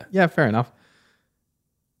 Yeah. Yeah, fair enough.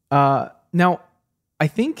 Now, I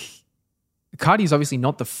think Carty is obviously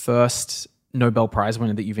not the first Nobel Prize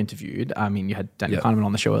winner that you've interviewed. I mean, you had Daniel Kahneman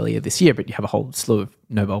on the show earlier this year, but you have a whole slew of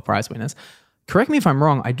Nobel Prize winners. Correct me if I'm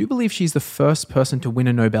wrong. I do believe she's the first person to win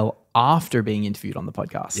a Nobel after being interviewed on the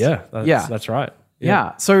podcast. That's right.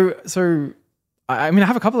 Yeah. So I mean, I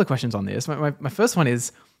have a couple of questions on this. My first one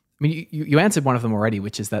is, I mean, you answered one of them already,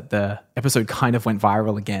 which is that the episode kind of went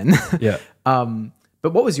viral again. Yeah.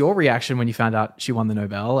 But what was your reaction when you found out she won the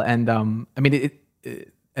Nobel? And I mean,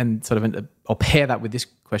 I'll pair that with this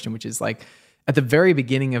question, which is like, at the very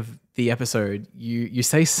beginning of the episode, you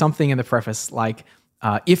say something in the preface like,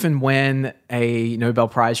 if and when a Nobel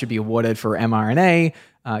Prize should be awarded for mRNA,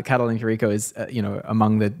 Catalin Carrico is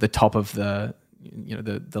among the top of the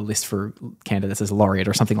list for candidates as a laureate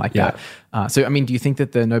or something like that. So I mean, do you think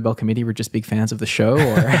that the Nobel Committee were just big fans of the show?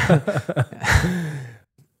 Or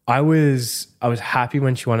I was happy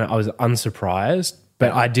when she won it. I was unsurprised,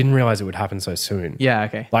 but I didn't realize it would happen so soon. Yeah.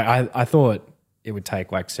 Okay. Like I thought it would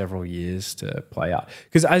take like several years to play out.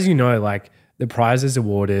 Because as you know, like the prize is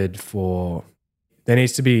awarded for, there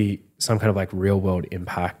needs to be some kind of like real world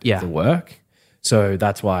impact of the work. So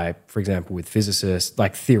that's why, for example, with physicists,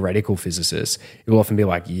 like theoretical physicists, it will often be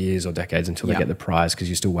like years or decades until they get the prize because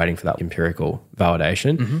you're still waiting for that empirical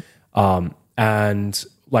validation. And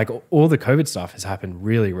like all the COVID stuff has happened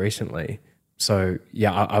really recently. So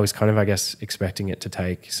yeah, I was kind of, I guess, expecting it to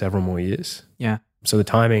take several more years. Yeah. So the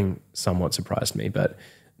timing somewhat surprised me, but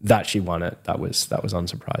that she won it, that was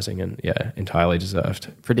unsurprising and yeah, entirely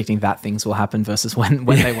deserved. Predicting that things will happen versus when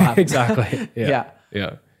they will happen. Exactly. Yeah.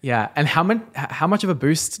 Yeah. Yeah. And how much of a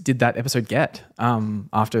boost did that episode get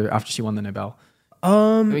after she won the Nobel?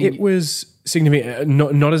 It was significant,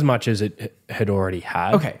 not as much as it had already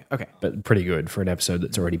had. Okay. But pretty good for an episode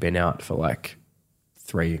that's already been out for like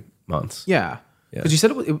 3 months. Yeah. Because you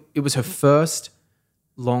said it was her first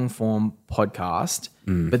long form podcast,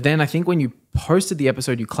 but then I think when you posted the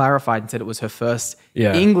episode, you clarified and said it was her first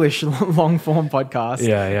English long form podcast.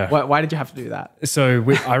 Yeah. Why did you have to do that? So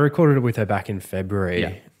I recorded it with her back in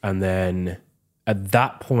February, and then at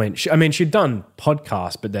that point, she'd done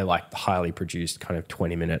podcasts, but they're like highly produced kind of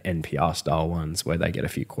 20-minute NPR style ones where they get a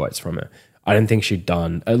few quotes from her. I didn't think she'd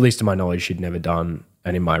done, at least to my knowledge, she'd never done,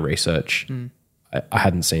 and in my research, I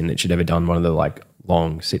hadn't seen that she'd ever done one of the like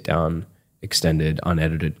long sit down, extended,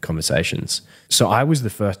 unedited conversations. So I was the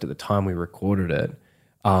first at the time we recorded it.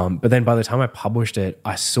 But then by the time I published it,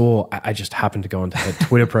 I just happened to go onto her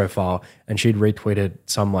Twitter profile and she'd retweeted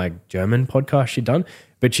some like German podcast she'd done,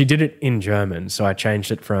 but she did it in German. So I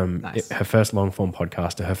changed it from her first long form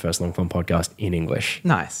podcast to her first long form podcast in English.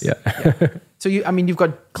 Nice. Yeah. So you've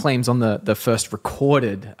got claims on the first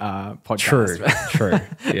recorded podcast. True.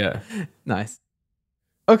 Yeah. Nice.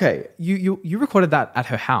 Okay. You recorded that at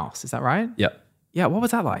her house. Is that right? Yeah. Yeah. What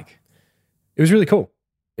was that like? It was really cool.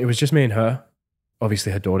 It was just me and her.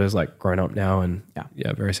 Obviously her daughter's like grown up now and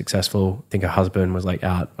very successful. I think her husband was like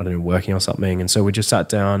out, I don't know, working or something. And so we just sat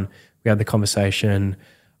down, we had the conversation.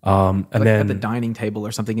 And like then at the dining table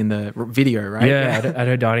or something in the video, right? Yeah, at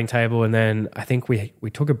her dining table. And then I think we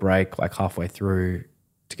took a break like halfway through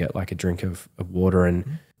to get like a drink of water.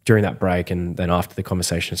 And during that break and then after the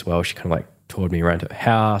conversation as well, she kind of like toured me around her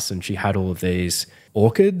house and she had all of these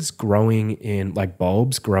orchids growing in like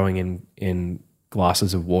bulbs growing in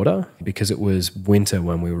glasses of water because it was winter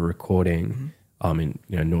when we were recording in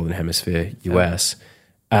Northern Hemisphere US.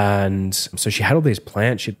 And so she had all these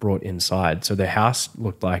plants she'd brought inside. So their house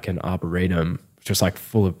looked like an arboretum, just like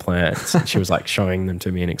full of plants. She was like showing them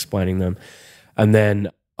to me and explaining them. And then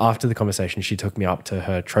after the conversation, she took me up to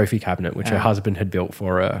her trophy cabinet, which her husband had built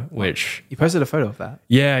for her, which... You posted a photo of that?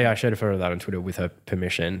 Yeah, I shared a photo of that on Twitter with her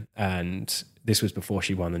permission. And this was before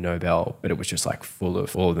she won the Nobel, but it was just like full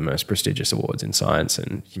of all of the most prestigious awards in science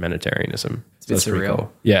and humanitarianism. So that's surreal.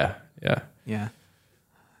 Cool. Yeah.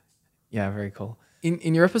 Yeah, very cool.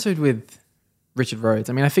 In your episode with Richard Rhodes,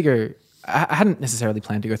 I mean, I figure... I hadn't necessarily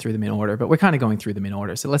planned to go through them in order, but we're kind of going through them in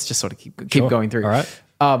order. So let's just sort of keep going through. All right.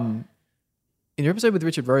 In your episode with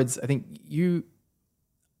Richard Rhodes, I think we're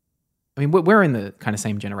in the kind of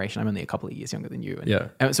same generation. I'm only a couple of years younger than you.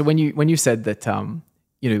 And so when you said that,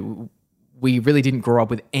 we really didn't grow up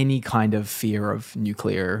with any kind of fear of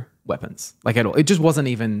nuclear weapons, like at all. It just wasn't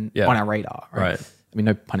even on our radar. Right. I mean,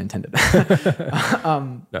 no pun intended.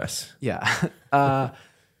 Nice. Yeah.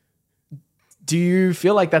 Do you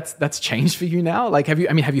feel like that's changed for you now? Like, have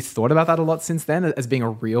you thought about that a lot since then as being a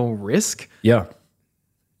real risk? Yeah.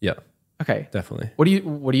 Okay. Definitely. What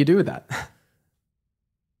do you do with that?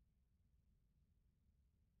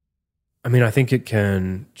 I mean, I think it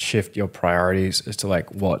can shift your priorities as to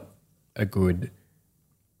like what a good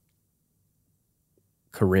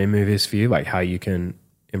career move is for you, like how you can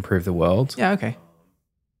improve the world. Yeah, okay.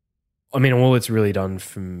 I mean, all it's really done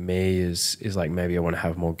for me is like maybe I want to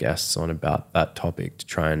have more guests on about that topic to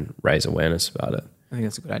try and raise awareness about it. I think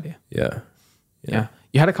that's a good idea. Yeah.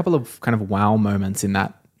 You had a couple of kind of wow moments in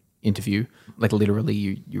that interview. Like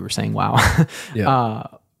literally you were saying wow. Yeah.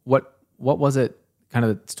 What was it kind of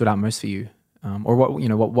that stood out most for you? Or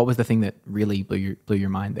what was the thing that really blew your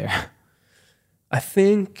mind there? I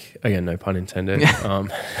think, again, no pun intended. Oh,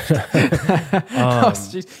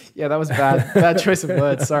 yeah, that was bad choice of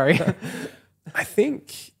words. Sorry. I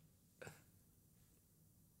think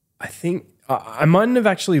I mightn't have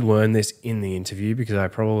actually learned this in the interview because I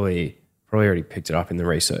probably already picked it up in the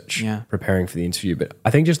research preparing for the interview. But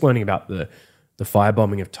I think just learning about the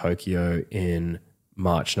firebombing of Tokyo in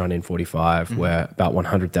March 1945, where about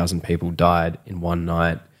 100,000 people died in one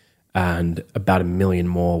night and about 1 million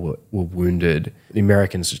more were wounded. The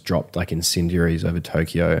Americans just dropped like incendiaries over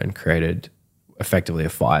Tokyo and created effectively a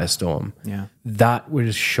firestorm. Yeah. That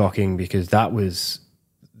was shocking because that was,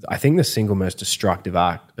 I think, the single most destructive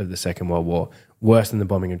act of the Second World War, worse than the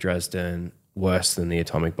bombing of Dresden, worse than the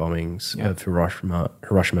atomic bombings of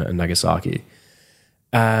Hiroshima and Nagasaki.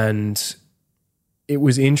 And it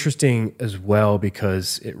was interesting as well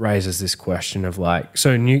because it raises this question of like,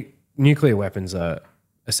 so nuclear weapons are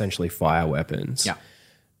essentially fire weapons. Yeah.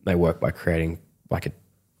 They work by creating like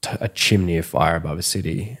a chimney of fire above a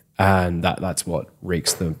city, and that's what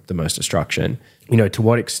wreaks the most destruction. You know, to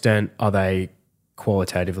what extent are they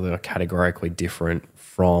qualitatively or categorically different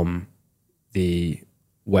from the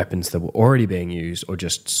weapons that were already being used, or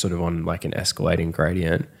just sort of on like an escalating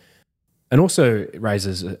gradient? And also it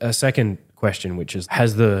raises a second question, which is,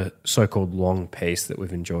 has the so-called long peace that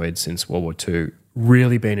we've enjoyed since World War II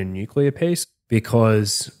really been a nuclear peace?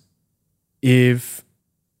 Because if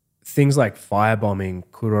things like firebombing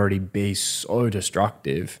could already be so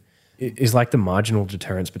destructive, is like the marginal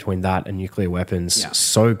deterrence between that and nuclear weapons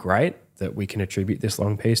so great that we can attribute this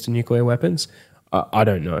long peace to nuclear weapons? I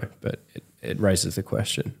don't know, but it raises the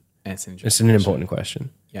question. It's an important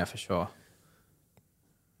question. Yeah, for sure.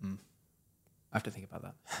 I have to think about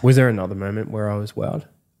that. Was there another moment where I was wowed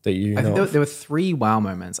that you I think know there were 3 wow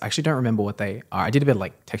moments. I actually don't remember what they are. I did a bit of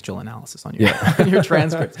like textual analysis on your, on your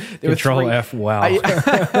transcript. Control F, wow.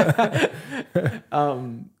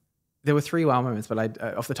 There were 3 wow moments, but I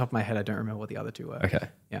off the top of my head, I don't remember what the other 2 were. Okay.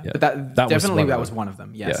 Yeah. But that definitely was one of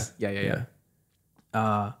them. Yes. Yeah.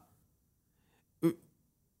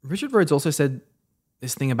 Richard Rhodes also said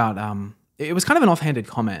this thing about, it was kind of an offhanded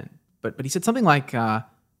comment, but he said something like,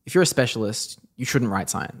 if you're a specialist, you shouldn't write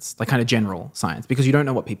science, like kind of general science, because you don't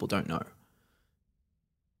know what people don't know.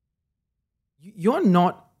 You're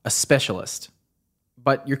not a specialist,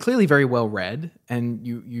 but you're clearly very well read, and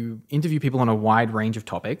you interview people on a wide range of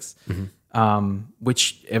topics,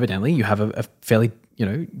 which evidently you have a fairly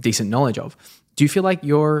decent knowledge of. Do you feel like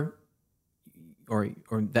you're, or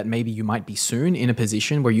that maybe you might be soon in a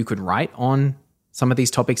position where you could write on some of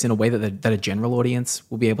these topics in a way that a general audience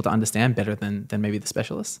will be able to understand better than maybe the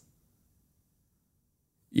specialists?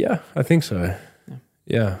 Yeah, I think so.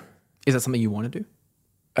 Yeah. Is that something you want to do?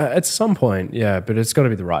 At some point, yeah, but it's got to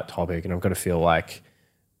be the right topic, and I've got to feel like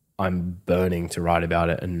I'm burning to write about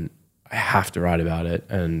it, and I have to write about it,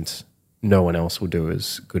 and no one else will do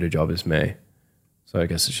as good a job as me. So I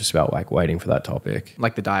guess it's just about like waiting for that topic.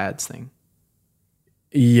 Like the dyads thing?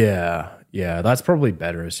 Yeah, that's probably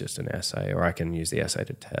better as just an essay, or I can use the essay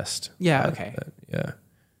to test. Yeah, okay. Yeah.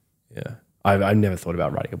 I never thought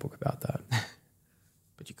about writing a book about that.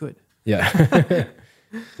 But you could. Yeah.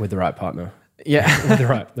 With the right partner. Yeah. With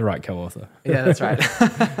the right co-author. Yeah, that's right.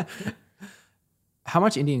 How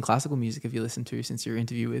much Indian classical music have you listened to since your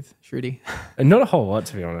interview with Shruti? Not a whole lot,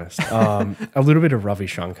 to be honest. A little bit of Ravi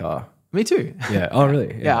Shankar. Me too. Yeah. Oh,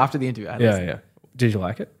 really? Yeah, after the interview. Yeah. Did you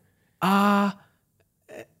like it?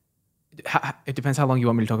 It depends how long you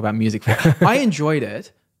want me to talk about music for. I enjoyed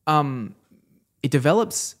it. It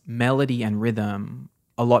develops melody and rhythm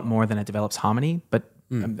a lot more than it develops harmony, but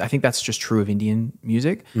I think that's just true of Indian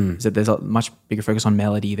music, is that there's a much bigger focus on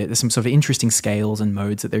melody. There's some sort of interesting scales and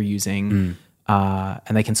modes that they're using,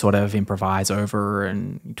 and they can sort of improvise over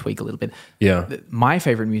and tweak a little bit. Yeah. My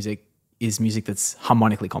favorite music is music that's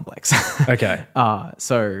harmonically complex. Okay.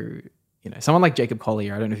 So, someone like Jacob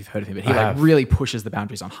Collier, I don't know if you've heard of him, but he really pushes the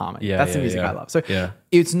boundaries on harmony. Yeah, that's the music I love. So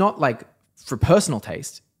it's not like, for personal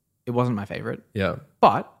taste, it wasn't my favorite. Yeah.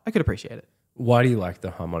 But I could appreciate it. Why do you like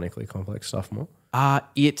the harmonically complex stuff more?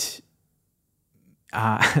 It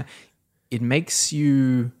makes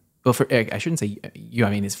you, well, I shouldn't say you,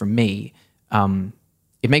 I mean, it's for me.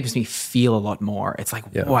 It makes me feel a lot more. It's like,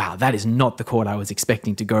 wow, that is not the chord I was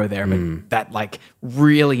expecting to go there, but that like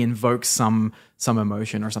really invokes some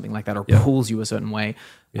emotion or something like that, or pulls you a certain way.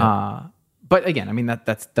 Yeah. But again, I mean,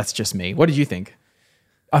 that's just me. What did you think?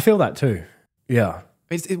 I feel that too. Yeah.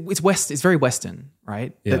 It's very Western,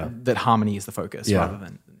 right? Yeah. That harmony is the focus rather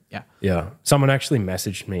than, Yeah. Someone actually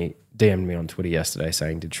DM'd me on Twitter yesterday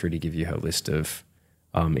saying, did Shruti give you her list of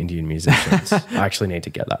Indian musicians? I actually need to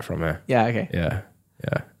get that from her. Yeah, okay. Yeah.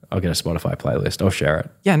 I'll get a Spotify playlist. I'll share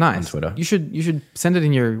it. Yeah, nice. On Twitter. You should send it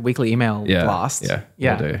in your weekly email blast. Yeah.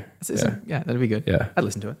 I'll do. That'd be good. Yeah. I'd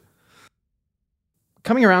listen to it.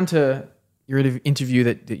 Coming around to your interview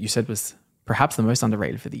that you said was perhaps the most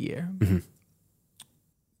underrated for the year. Mm-hmm.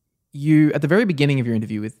 You, at the very beginning of your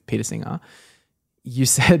interview with Peter Singer, you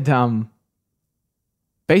said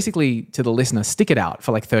basically to the listener, stick it out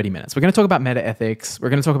for like 30 minutes. We're going to talk about meta ethics. We're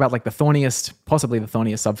going to talk about like possibly the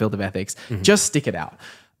thorniest subfield of ethics. Mm-hmm. Just stick it out.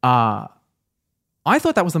 I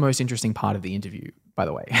thought that was the most interesting part of the interview, by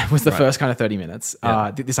the way, was the first kind of 30 minutes.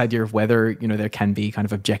 Yeah. This idea of whether, there can be kind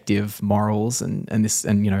of objective morals and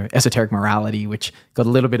esoteric morality, which got a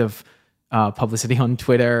little bit of publicity on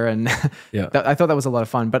Twitter. And I thought that was a lot of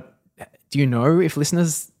fun. But do you know if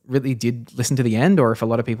listeners really did listen to the end, or if a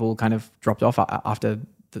lot of people kind of dropped off after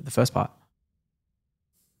the first part?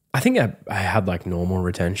 I think I had like normal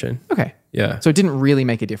retention. Okay. Yeah. So it didn't really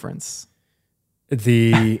make a difference.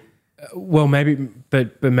 The Well, maybe,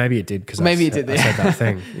 but maybe it did because Maybe it did. I said that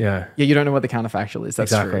thing. Yeah. Yeah, you don't know what the counterfactual is.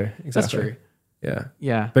 That's Exactly. true. Exactly. That's true. Yeah.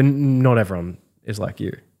 Yeah. But not everyone is like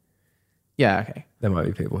you. Yeah, okay. There might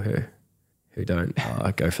be people who don't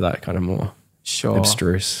go for that kind of more Sure.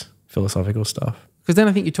 abstruse philosophical stuff. Because then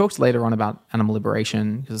I think you talked later on about animal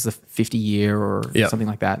liberation because it's the 50 year or something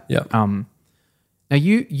like that. Yeah. Now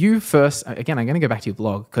you first, again, I'm going to go back to your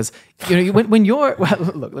blog because, when you're, well,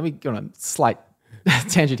 look, let me go on a slight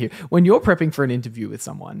tangent here. When you're prepping for an interview with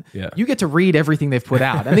someone, you get to read everything they've put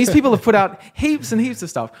out. And these people have put out heaps and heaps of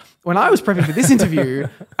stuff. When I was prepping for this interview,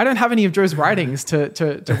 I don't have any of Joe's writings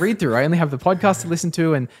to read through. I only have the podcast to listen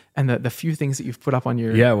to and the few things that you've put up on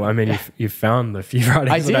your... Yeah, well, I mean, you found the few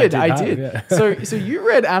writings I did. Yeah. So you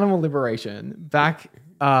read Animal Liberation back,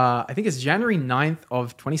 I think it's January 9th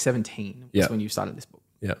of 2017 was when you started this book.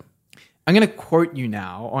 Yeah. I'm going to quote you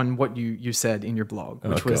now on what you said in your blog,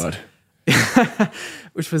 which was... God.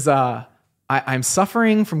 which was, I'm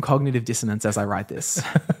suffering from cognitive dissonance as I write this.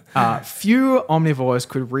 Few omnivores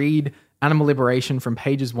could read Animal Liberation from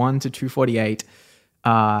pages 1 to 248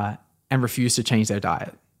 and refuse to change their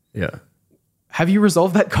diet. Yeah. Have you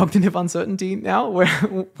resolved that cognitive uncertainty now? What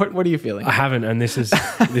are you feeling? I haven't, and this is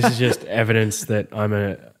just evidence that I'm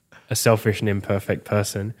a selfish and imperfect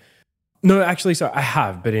person. No, actually, so I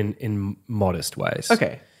have, but in modest ways.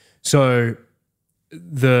 Okay. So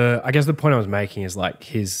I guess the point I was making is like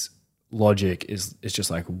his logic is just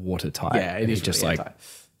like watertight. Yeah, it is He just really like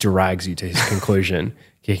drags you to his conclusion,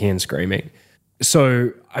 kicking and screaming.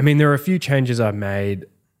 So, I mean, there are a few changes I've made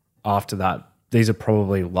after that. These are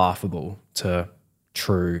probably laughable to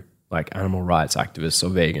true like animal rights activists or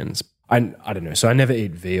vegans. I don't know. So I never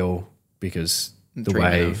eat veal because the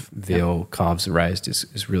way veal calves are raised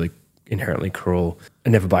is really inherently cruel. I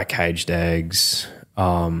never buy caged eggs.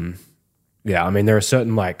 Yeah, I mean, there are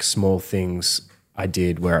certain like small things I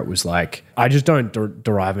did where it was like, I just don't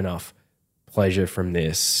derive enough pleasure from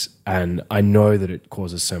this. And I know that it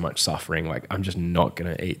causes so much suffering. Like, I'm just not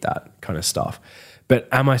going to eat that kind of stuff. But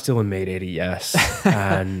am I still a meat eater? Yes.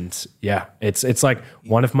 And yeah, it's like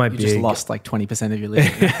one of my you just lost like 20% of your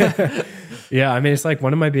living. Yeah, I mean, it's like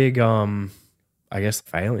one of my big, I guess,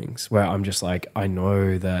 failings where I'm just like, I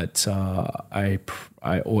know that I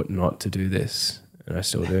ought not to do this, and I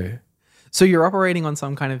still do. So you're operating on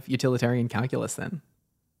some kind of utilitarian calculus then,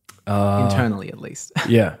 internally at least.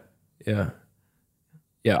 Yeah. But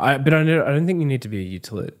I don't think you need to be a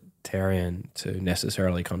utilitarian to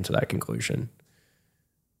necessarily come to that conclusion.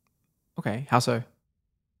 Okay, how so?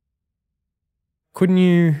 Couldn't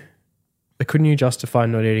you justify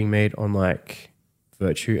not eating meat on like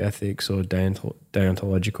virtue ethics or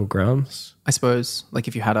deontological grounds? I suppose, like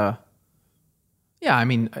if you had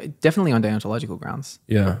definitely on deontological grounds.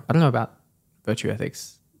 Yeah. I don't know about virtue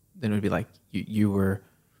ethics. Then it would be like you were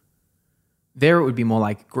there. It would be more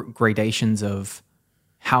like gradations of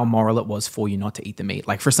how moral it was for you not to eat the meat.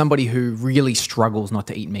 Like for somebody who really struggles not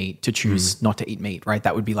to eat meat, to choose not to eat meat, right?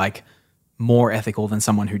 That would be like more ethical than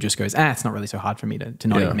someone who just goes, it's not really so hard for me to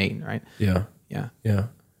not eat meat, right? Yeah.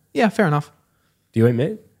 Yeah, fair enough. Do you eat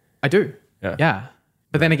meat? I do. Yeah.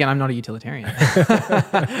 But then again, I'm not a utilitarian.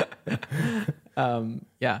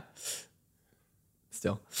 Yeah.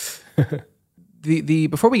 Still. The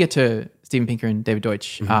before we get to Steven Pinker and David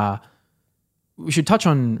Deutsch, we should touch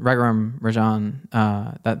on Raghuram Rajan,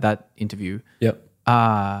 that interview. Yep.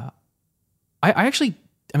 I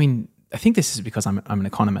think this is because I'm an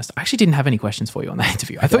economist. I actually didn't have any questions for you on that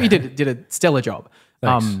interview. I thought you did a stellar job.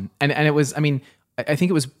 Thanks. And it was, I think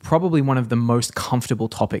it was probably one of the most comfortable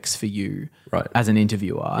topics for you as an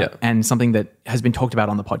interviewer, and something that has been talked about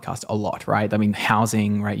on the podcast a lot, right? I mean,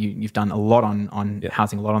 housing, right? You've done a lot on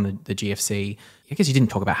housing, a lot on the GFC. I guess you didn't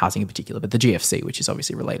talk about housing in particular, but the GFC, which is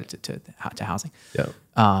obviously related to housing. Yeah.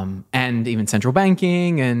 And even central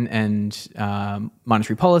banking and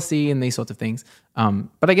monetary policy and these sorts of things.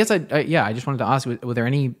 But I guess I just wanted to ask, were there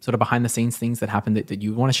any sort of behind the scenes things that happened that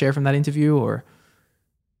you want to share from that interview, or?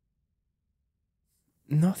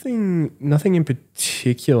 Nothing in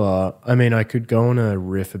particular. I mean, I could go on a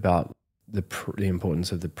riff about the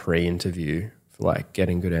importance of the pre-interview for like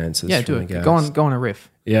getting good answers. Yeah, do it. Go on a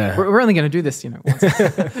riff. Yeah, we're only going to do this, once.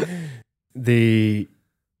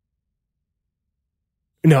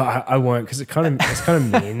 I won't, because it's kind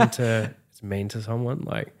of mean to someone.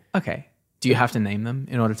 Like, okay, do you have to name them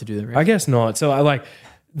in order to do the riff? I guess not. So I like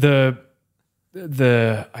the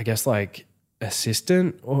I guess like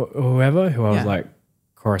assistant or whoever who I was like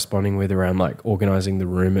corresponding with around like organizing the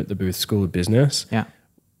room at the Booth School of Business. Yeah.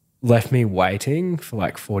 Left me waiting for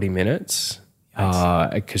like 40 minutes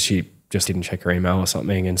because she just didn't check her email or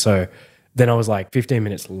something. And so Then I was like 15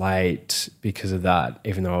 minutes late because of that,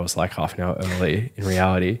 even though I was like half an hour early in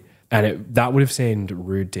reality. And that would have seemed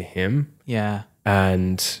rude to him. Yeah.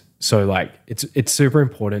 And so like it's super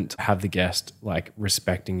important to have the guest like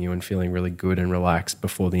respecting you and feeling really good and relaxed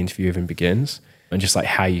before the interview even begins. And just like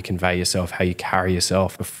how you convey yourself, how you carry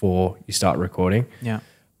yourself before you start recording. Yeah.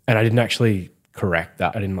 And I didn't actually correct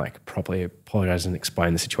that. I didn't like properly apologize and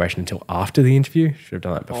explain the situation until after the interview. Should have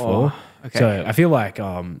done that before. Okay. So I feel like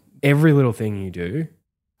every little thing you do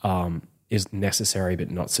is necessary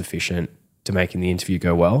but not sufficient to making the interview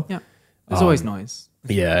go well. Yeah. There's always noise.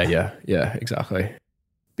 Yeah, exactly.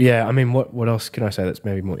 But yeah, I mean, what else can I say that's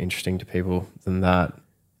maybe more interesting to people than that?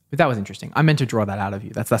 But that was interesting. I meant to draw that out of you.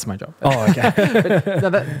 That's my job. Oh,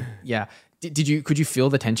 okay. Yeah. Could you feel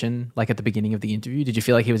the tension like at the beginning of the interview? Did you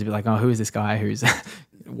feel like he was a bit like, oh, who is this guy who's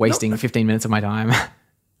wasting 15 minutes of my time?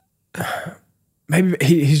 Maybe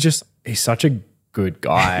he's such a good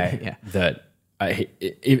guy that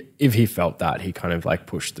if he felt that, he kind of like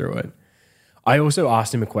pushed through it. I also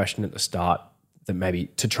asked him a question at the start that maybe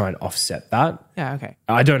to try and offset that. Yeah, okay.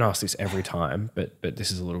 I don't ask this every time, but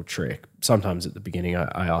this is a little trick. Sometimes at the beginning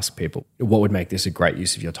I ask people, what would make this a great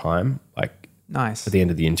use of your time? Like nice. At the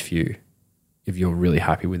end of the interview, if you're really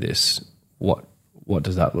happy with this, what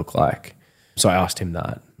does that look like? So I asked him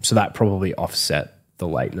that. So that probably offset the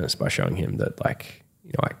lateness by showing him that like,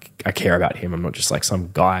 you know, I care about him. I'm not just like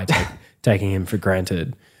some guy taking him for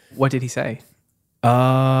granted. What did he say?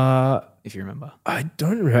 If you remember. I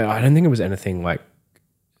don't remember. I don't think it was anything like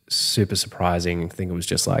super surprising. I think it was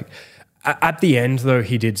just like at the end though,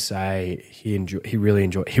 he did say he really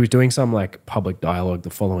enjoyed, he was doing some like public dialogue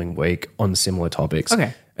the following week on similar topics.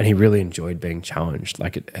 Okay. And he really enjoyed being challenged.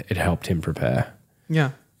 Like it helped him prepare.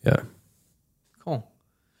 Yeah. Yeah. Cool.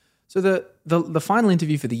 So the final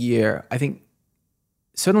interview for the year, I think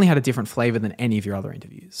certainly had a different flavor than any of your other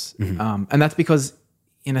interviews. Mm-hmm. And that's because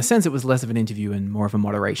in a sense, it was less of an interview and more of a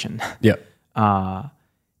moderation. Yeah.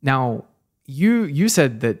 Now, you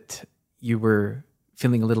said that you were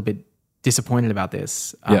feeling a little bit disappointed about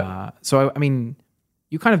this. So, I mean,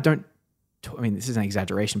 you kind of don't, this is an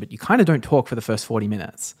exaggeration, but you kind of don't talk for the first 40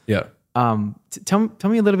 minutes. Yeah. Tell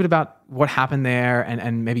me a little bit about what happened there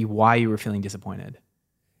and maybe why you were feeling disappointed.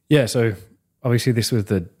 Yeah. So obviously this was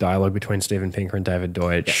the dialogue between Steven Pinker and David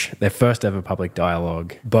Deutsch, their first ever public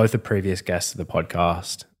dialogue. Both the previous guests of the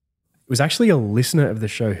podcast. It was actually a listener of the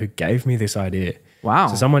show who gave me this idea. Wow.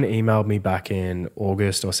 So someone emailed me back in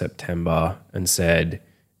August or September and said,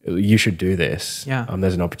 you should do this. Yeah.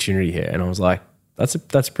 There's an opportunity here. And I was like, that's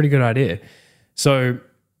a pretty good idea. So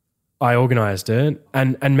I organized it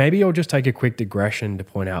and maybe I'll just take a quick digression to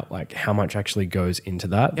point out like how much actually goes into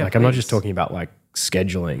that. Yeah, like I'm not just talking about like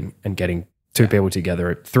scheduling and getting two people together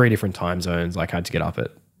at 3 different time zones. Like I had to get up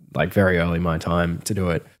at like very early my time to do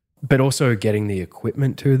it, but also getting the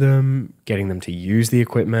equipment to them, getting them to use the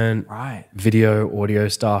equipment, right? Video, audio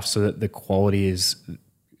stuff so that the quality is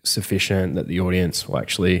sufficient, that the audience will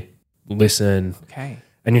actually listen. Okay.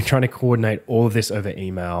 And you're trying to coordinate all of this over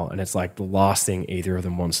email and it's like the last thing either of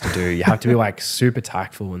them wants to do. You have to be like super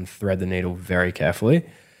tactful and thread the needle very carefully.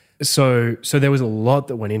 So there was a lot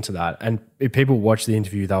that went into that. And if people watch the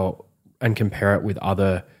interview, and compare it with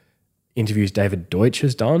other interviews David Deutsch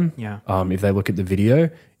has done. Yeah. If they look at the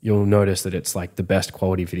video, you'll notice that it's like the best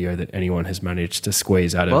quality video that anyone has managed to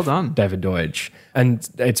squeeze out of David Deutsch. And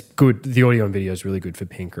it's good. The audio and video is really good for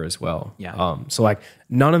Pinker as well. Yeah. So like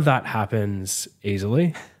none of that happens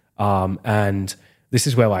easily. And this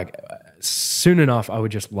is where like soon enough, I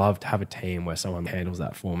would just love to have a team where someone handles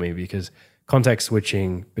that for me because context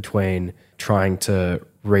switching between trying to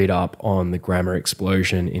read up on the grammar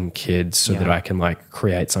explosion in kids so that I can like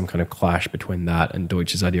create some kind of clash between that and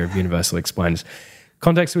Deutsch's idea of universal explainers.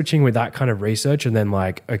 Context switching with that kind of research and then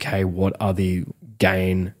like, okay, what are the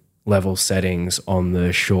gain level settings on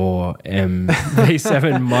the Shure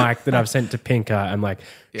MV7 mic that I've sent to Pinker and like,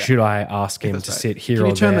 should I ask him to sit here or there?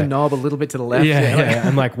 Can you turn the knob a little bit to the left? Yeah.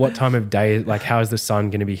 And like what time of day, like how is the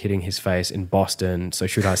sun going to be hitting his face in Boston? So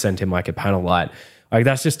should I send him like a panel light? Like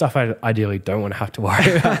that's just stuff I ideally don't want to have to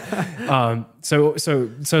worry about. So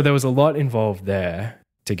there was a lot involved there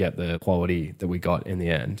to get the quality that we got in the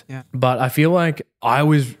end. Yeah. But I feel like a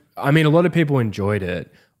lot of people enjoyed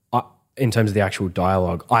it in terms of the actual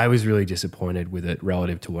dialogue. I was really disappointed with it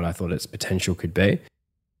relative to what I thought its potential could be.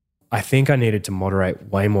 I think I needed to moderate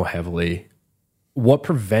way more heavily. What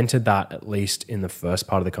prevented that, at least in the first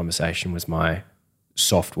part of the conversation, was my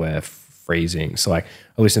software freezing. So like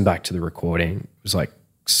I listened back to the recording. It was like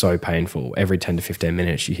so painful. Every 10 to 15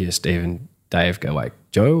 minutes you hear Steve and Dave go like,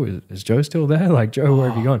 Joe, is Joe still there? Like, Joe, where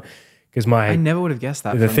have you gone? Because I never would have guessed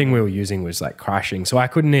that. The thing we were using was like crashing. So I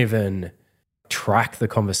couldn't even track the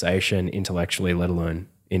conversation intellectually, let alone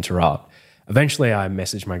interrupt. Eventually, I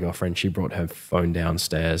messaged my girlfriend. She brought her phone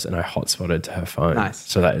downstairs and I hotspotted to her phone. Nice.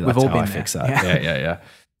 So that's We've all how been I there. fixed that. Yeah.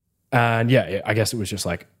 And yeah, I guess it was just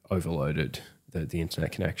like overloaded the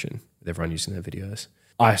internet connection with everyone using their videos.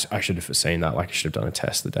 I should have foreseen that. Like I should have done a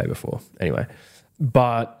test the day before. Anyway,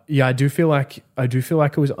 but yeah, I do feel like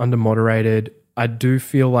it was under moderated. I do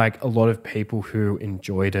feel like a lot of people who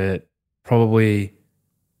enjoyed it probably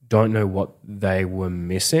don't know what they were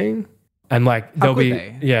missing. And like there'll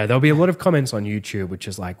be a lot of comments on YouTube which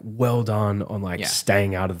is like, well done on like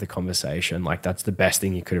staying out of the conversation. Like that's the best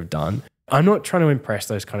thing you could have done. I'm not trying to impress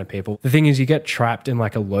those kind of people. The thing is you get trapped in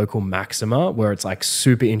like a local maxima where it's like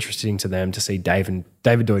super interesting to them to see David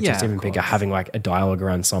Deutsch and Steven Pinker having like a dialogue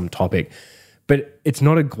around some topic. But it's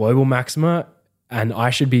not a global maxima, and I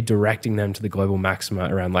should be directing them to the global maxima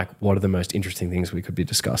around like what are the most interesting things we could be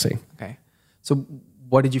discussing. Okay. So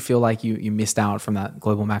what did you feel like you missed out from that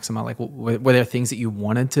global maxima? Like were there things that you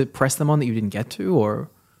wanted to press them on that you didn't get to, or?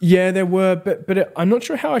 Yeah, there were, but I'm not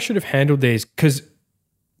sure how I should have handled these because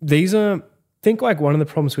these are, I think like one of the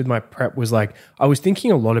problems with my prep was like I was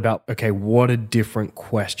thinking a lot about, okay, what are different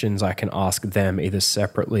questions I can ask them either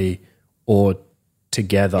separately or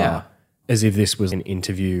together as if this was an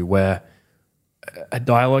interview where a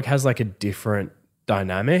dialogue has like a different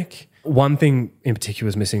dynamic. One thing in particular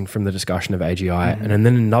was missing from the discussion of AGI, and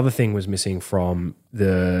then another thing was missing from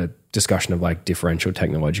the discussion of like differential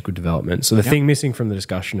technological development. So the thing missing from the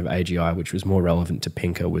discussion of AGI, which was more relevant to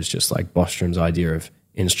Pinker, was just like Bostrom's idea of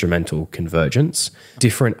instrumental convergence.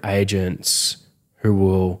 Different agents who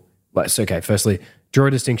will, firstly, draw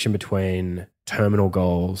a distinction between terminal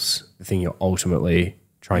goals, the thing you're ultimately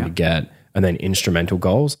trying to get, and then instrumental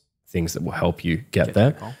goals, things that will help you get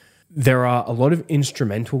there. There are a lot of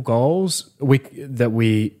instrumental goals that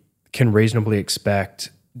we can reasonably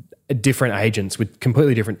expect different agents with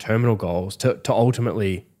completely different terminal goals to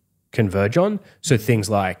ultimately converge on. So things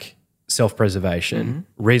like self-preservation,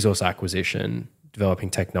 resource acquisition, developing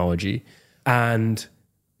technology. And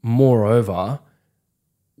moreover,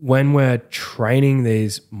 when we're training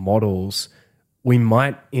these models, we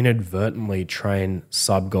might inadvertently train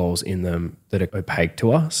sub-goals in them that are opaque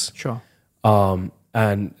to us. Sure.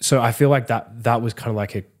 And so I feel like that was kind of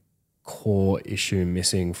like a core issue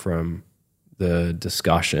missing from the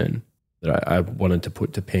discussion that I wanted to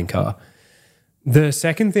put to Pinker. The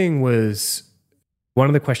second thing was, one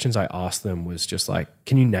of the questions I asked them was just like,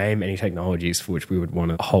 can you name any technologies for which we would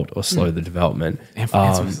want to halt or slow the development?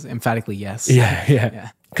 Answer was emphatically yes.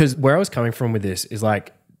 Yeah. Because where I was coming from with this is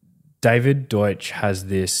like, David Deutsch has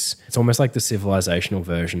this, it's almost like the civilizational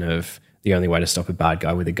version of the only way to stop a bad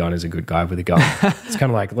guy with a gun is a good guy with a gun. It's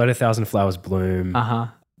kind of like let 1,000 flowers bloom.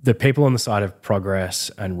 The people on the side of progress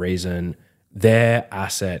and reason, their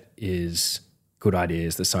asset is good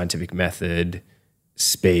ideas, the scientific method,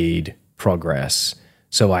 speed, progress.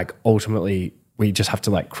 So like ultimately we just have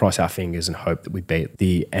to like cross our fingers and hope that we beat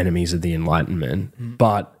the enemies of the Enlightenment.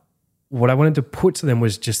 But what I wanted to put to them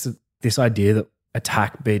was just this idea that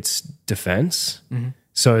attack beats defense.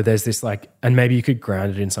 So there's this like, and maybe you could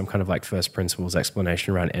ground it in some kind of like first principles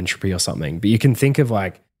explanation around entropy or something, but you can think of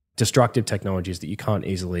like destructive technologies that you can't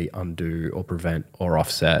easily undo or prevent or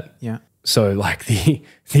offset. Yeah. So like the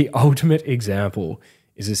ultimate example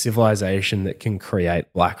is a civilization that can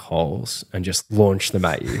create black holes and just launch them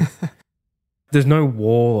at you. There's no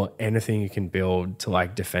wall or anything you can build to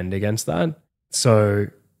like defend against that. So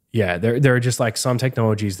yeah, there are just like some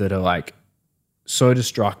technologies that are like so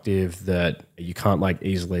destructive that you can't like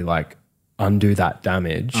easily like undo that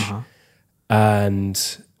damage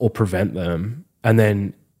and or prevent them. And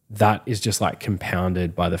then that is just like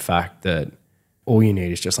compounded by the fact that all you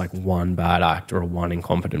need is just like one bad act or one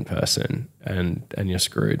incompetent person and you're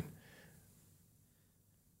screwed.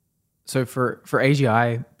 So for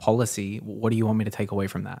AGI policy, what do you want me to take away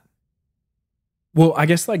from that? Well, I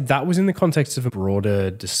guess like that was in the context of a broader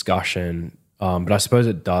discussion, but I suppose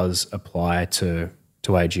it does apply to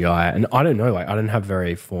AGI. And I don't know, like I don't have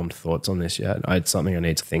very formed thoughts on this yet. It's something I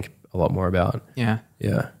need to think a lot more about. Yeah.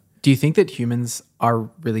 Yeah. Do you think that humans are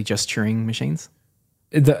really just Turing machines?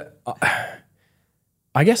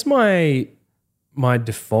 I guess my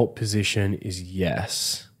default position is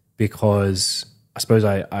yes, because I suppose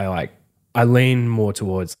I lean more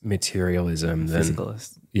towards materialism than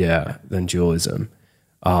Physicalist. Yeah, than dualism.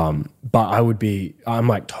 But I'm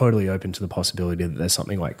like totally open to the possibility that there's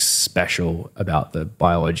something like special about the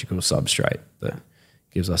biological substrate that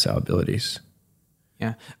gives us our abilities.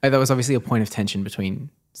 Yeah. That was obviously a point of tension between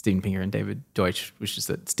Steven Pinker and David Deutsch, which is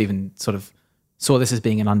that Steven sort of saw this as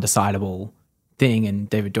being an undecidable thing, and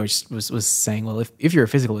David Deutsch was saying, well, if you're a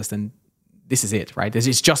physicalist, then this is it, right?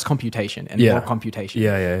 It's just computation and more computation.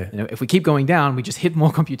 Yeah. You know, if we keep going down, we just hit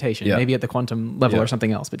more computation, maybe at the quantum level or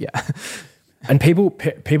something else. But yeah. And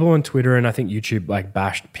people on Twitter and I think YouTube like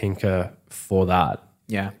bashed Pinker for that.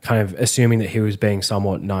 Yeah. Kind of assuming that he was being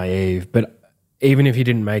somewhat naive. But even if he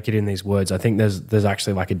didn't make it in these words, I think there's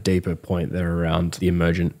actually like a deeper point there around the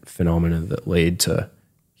emergent phenomena that lead to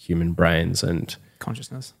human brains and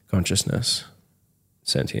consciousness,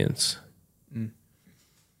 sentience.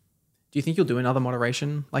 Do you think you'll do another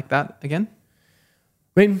moderation like that again?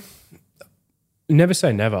 I mean, never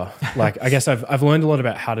say never. Like, I guess I've learned a lot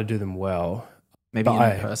about how to do them well. Maybe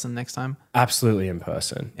in person next time? Absolutely in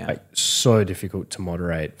person. Yeah. Like, so difficult to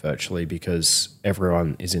moderate virtually because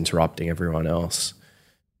everyone is interrupting everyone else.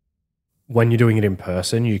 When you're doing it in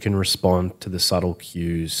person, you can respond to the subtle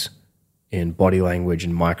cues in body language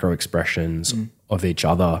and micro expressions of each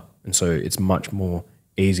other. And so it's much more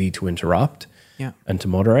easy to interrupt and to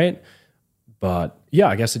moderate. But yeah,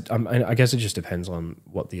 I guess it just depends on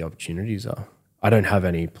what the opportunities are. I don't have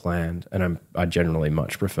any planned, and I generally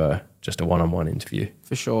much prefer just a one-on-one interview.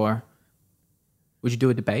 For sure. Would you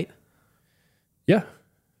do a debate? Yeah.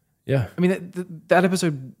 I mean, that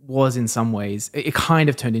episode was in some ways, it kind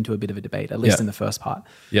of turned into a bit of a debate, at least in the first part.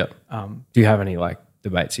 Yeah. Do you have any like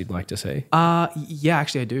debates you'd like to see? Yeah,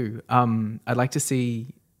 actually I do. I'd like to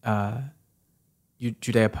see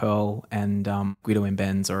Judea Pearl and Guido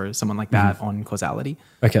Imbens or someone like that on causality.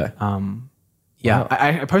 Okay. Yeah, Wow.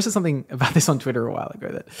 I posted something about this on Twitter a while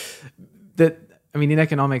ago that I mean, in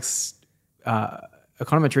economics,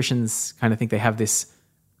 econometricians kind of think they have this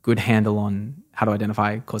good handle on how to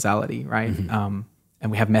identify causality, right? And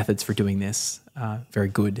we have methods for doing this, very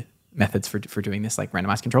good methods for doing this, like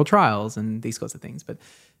randomized controlled trials and these sorts of things. But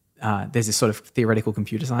there's this sort of theoretical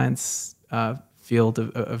computer science field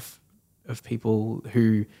of people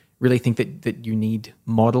who really think that you need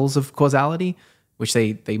models of causality, which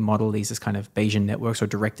they model these as kind of Bayesian networks or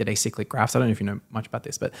directed acyclic graphs. I don't know if you know much about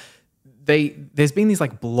this, but there's been these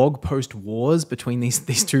like blog post wars between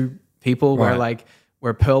these two people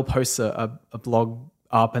where Pearl posts a blog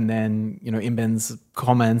up and then, you know, Imbens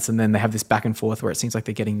comments and then they have this back and forth where it seems like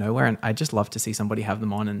they're getting nowhere. And I just love to see somebody have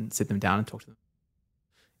them on and sit them down and talk to them.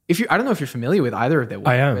 I don't know if you're familiar with either of their work.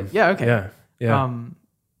 I am. But yeah. Okay. Yeah. Well,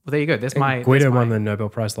 there you go. Guido won the Nobel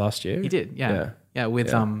Prize last year. He did. Yeah.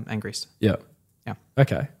 With Angrist. Yeah. Yeah.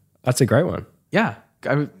 Okay. That's a great one. Yeah.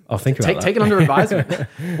 I'll think about that. Take it under advisement.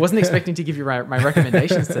 Wasn't expecting to give you my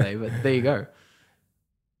recommendations today, but there you go.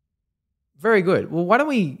 Very good. Well, why don't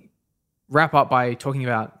we wrap up by talking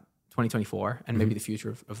about 2024 and maybe the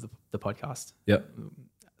future of the podcast. Yep.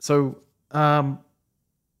 So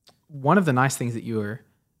one of the nice things that you were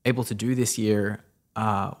able to do this year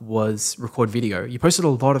was record video. You posted a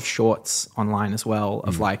lot of shorts online as well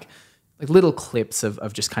of like little clips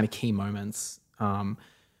of just kind of key moments.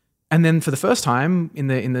 And then for the first time in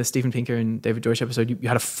the Steven Pinker and David Deutsch episode, you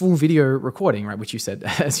had a full video recording, right? Which you said,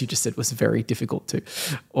 as you just said, was very difficult to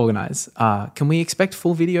organize. Can we expect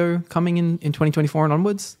full video coming in 2024 and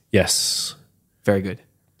onwards? Yes. Very good.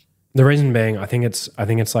 The reason being, I think it's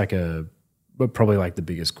like probably like the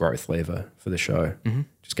biggest growth lever for the show.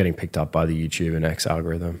 Just getting picked up by the YouTube and X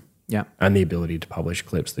algorithm. Yeah. And the ability to publish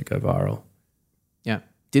clips that go viral. Yeah.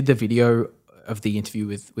 Did the video of the interview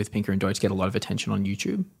with Pinker and Deutsch get a lot of attention on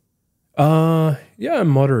YouTube? Yeah, a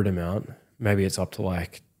moderate amount. Maybe it's up to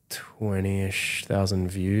like 20-ish thousand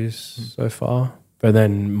views so far. But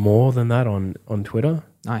then more than that on Twitter.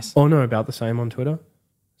 Nice. Oh no, about the same on Twitter.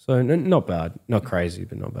 So not bad. Not crazy,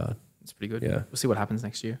 but not bad. That's pretty good. Yeah. We'll see what happens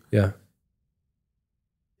next year. Yeah.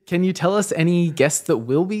 Can you tell us any guests that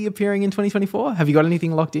will be appearing in 2024? Have you got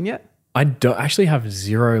anything locked in yet? I don't actually have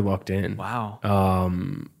 0 locked in. Wow.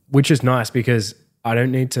 Which is nice because I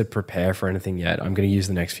don't need to prepare for anything yet. I'm going to use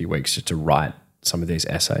the next few weeks just to write some of these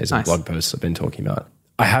essays and blog posts I've been talking about.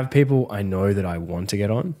 I have people I know that I want to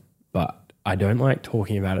get on, but I don't like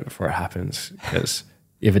talking about it before it happens because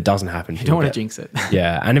if it doesn't happen, you don't want to jinx it.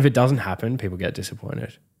 Yeah. And if it doesn't happen, people get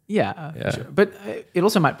disappointed. Yeah. Sure. But it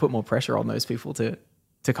also might put more pressure on those people to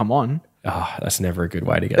come on. Oh, that's never a good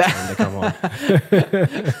way to get someone to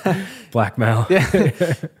come on. Blackmail.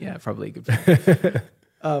 Yeah, probably a good point.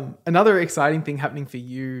 Another exciting thing happening for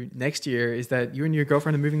you next year is that you and your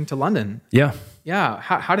girlfriend are moving to London. Yeah. Yeah.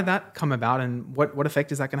 How did that come about and what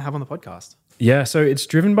effect is that going to have on the podcast? Yeah. So it's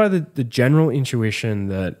driven by the general intuition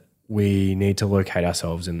that we need to locate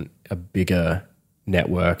ourselves in a bigger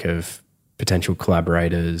network of potential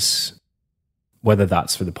collaborators, whether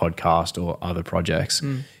that's for the podcast or other projects.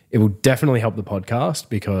 It will definitely help the podcast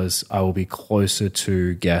because I will be closer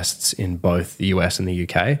to guests in both the US and the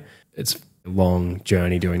UK. It's long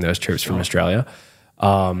journey doing those trips from Australia.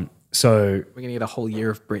 So we're going to get a whole year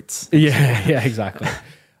of Brits. yeah, exactly.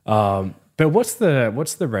 But what's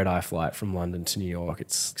the red eye flight from London to New York?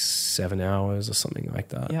 It's 7 hours or something like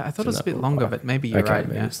that. Yeah, I thought it was a bit longer, but maybe you're right.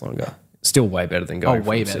 Maybe yeah. it's longer. Still way better than going.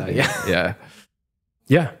 Way from better. Sydney. Yeah.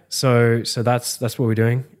 Yeah. So that's what we're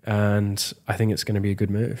doing, and I think it's going to be a good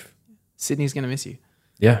move. Sydney's going to miss you.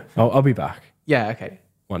 Yeah, I'll be back. Yeah. Okay.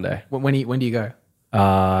 One day. When do you go?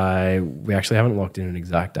 We actually haven't locked in an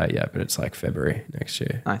exact date yet, but it's like February next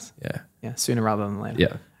year. Nice. Yeah. Sooner rather than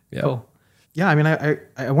later. Yeah. Cool. Yeah, I mean,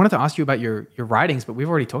 I wanted to ask you about your writings, but we've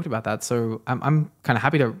already talked about that. So I'm kind of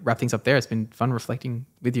happy to wrap things up there. It's been fun reflecting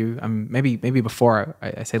with you. Maybe before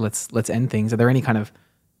I say let's end things, are there any kind of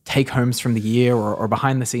take homes from the year or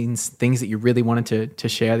behind the scenes things that you really wanted to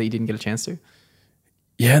share that you didn't get a chance to?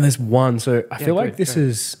 Yeah, there's one. So I feel like this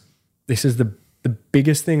is the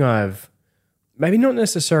biggest thing I've maybe not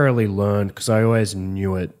necessarily learned, because I always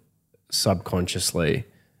knew it subconsciously,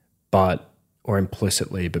 or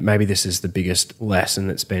implicitly, but maybe this is the biggest lesson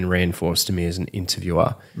that's been reinforced to me as an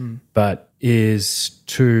interviewer, but is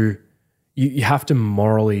to, you have to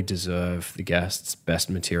morally deserve the guest's best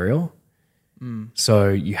material. So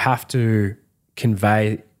you have to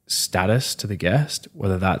convey status to the guest,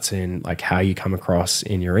 whether that's in like how you come across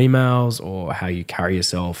in your emails or how you carry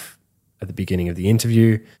yourself at the beginning of the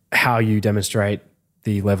interview, how you demonstrate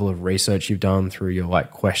the level of research you've done through your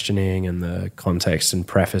like questioning and the context and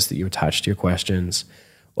preface that you attach to your questions,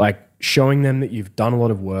 like showing them that you've done a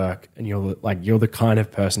lot of work and you're the kind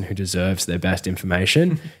of person who deserves their best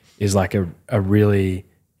information is like a really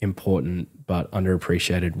important but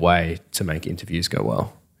underappreciated way to make interviews go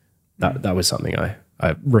well. That was something I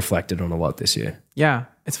reflected on a lot this year. Yeah.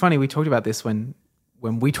 It's funny. We talked about this when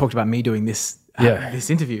we talked about me doing this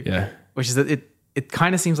interview, which is that it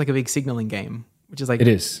kind of seems like a big signaling game, which is like, it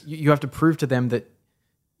is. You have to prove to them that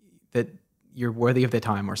you're worthy of their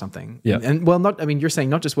time or something. Yeah. And you're saying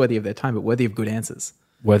not just worthy of their time, but worthy of good answers.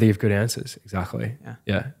 Worthy of good answers. Exactly.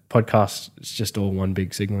 Yeah. Podcast is just all one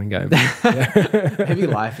big signaling game. Maybe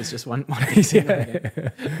life is just one big signaling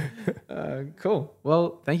game. Cool.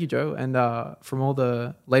 Well, thank you, Joe. And from all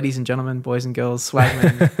the ladies and gentlemen, boys and girls,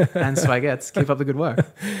 swagmen and swagettes, keep up the good work.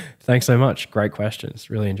 Thanks so much. Great questions.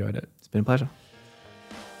 Really enjoyed it. It's been a pleasure.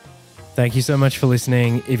 Thank you so much for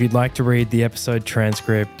listening. If you'd like to read the episode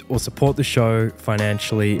transcript or support the show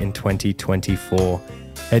financially in 2024,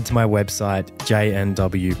 head to my website,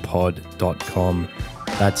 jnwpod.com.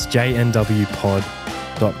 That's jnwpod.com.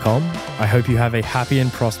 I hope you have a happy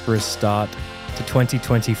and prosperous start to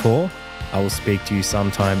 2024. I will speak to you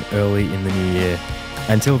sometime early in the new year.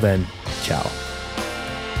 Until then, ciao.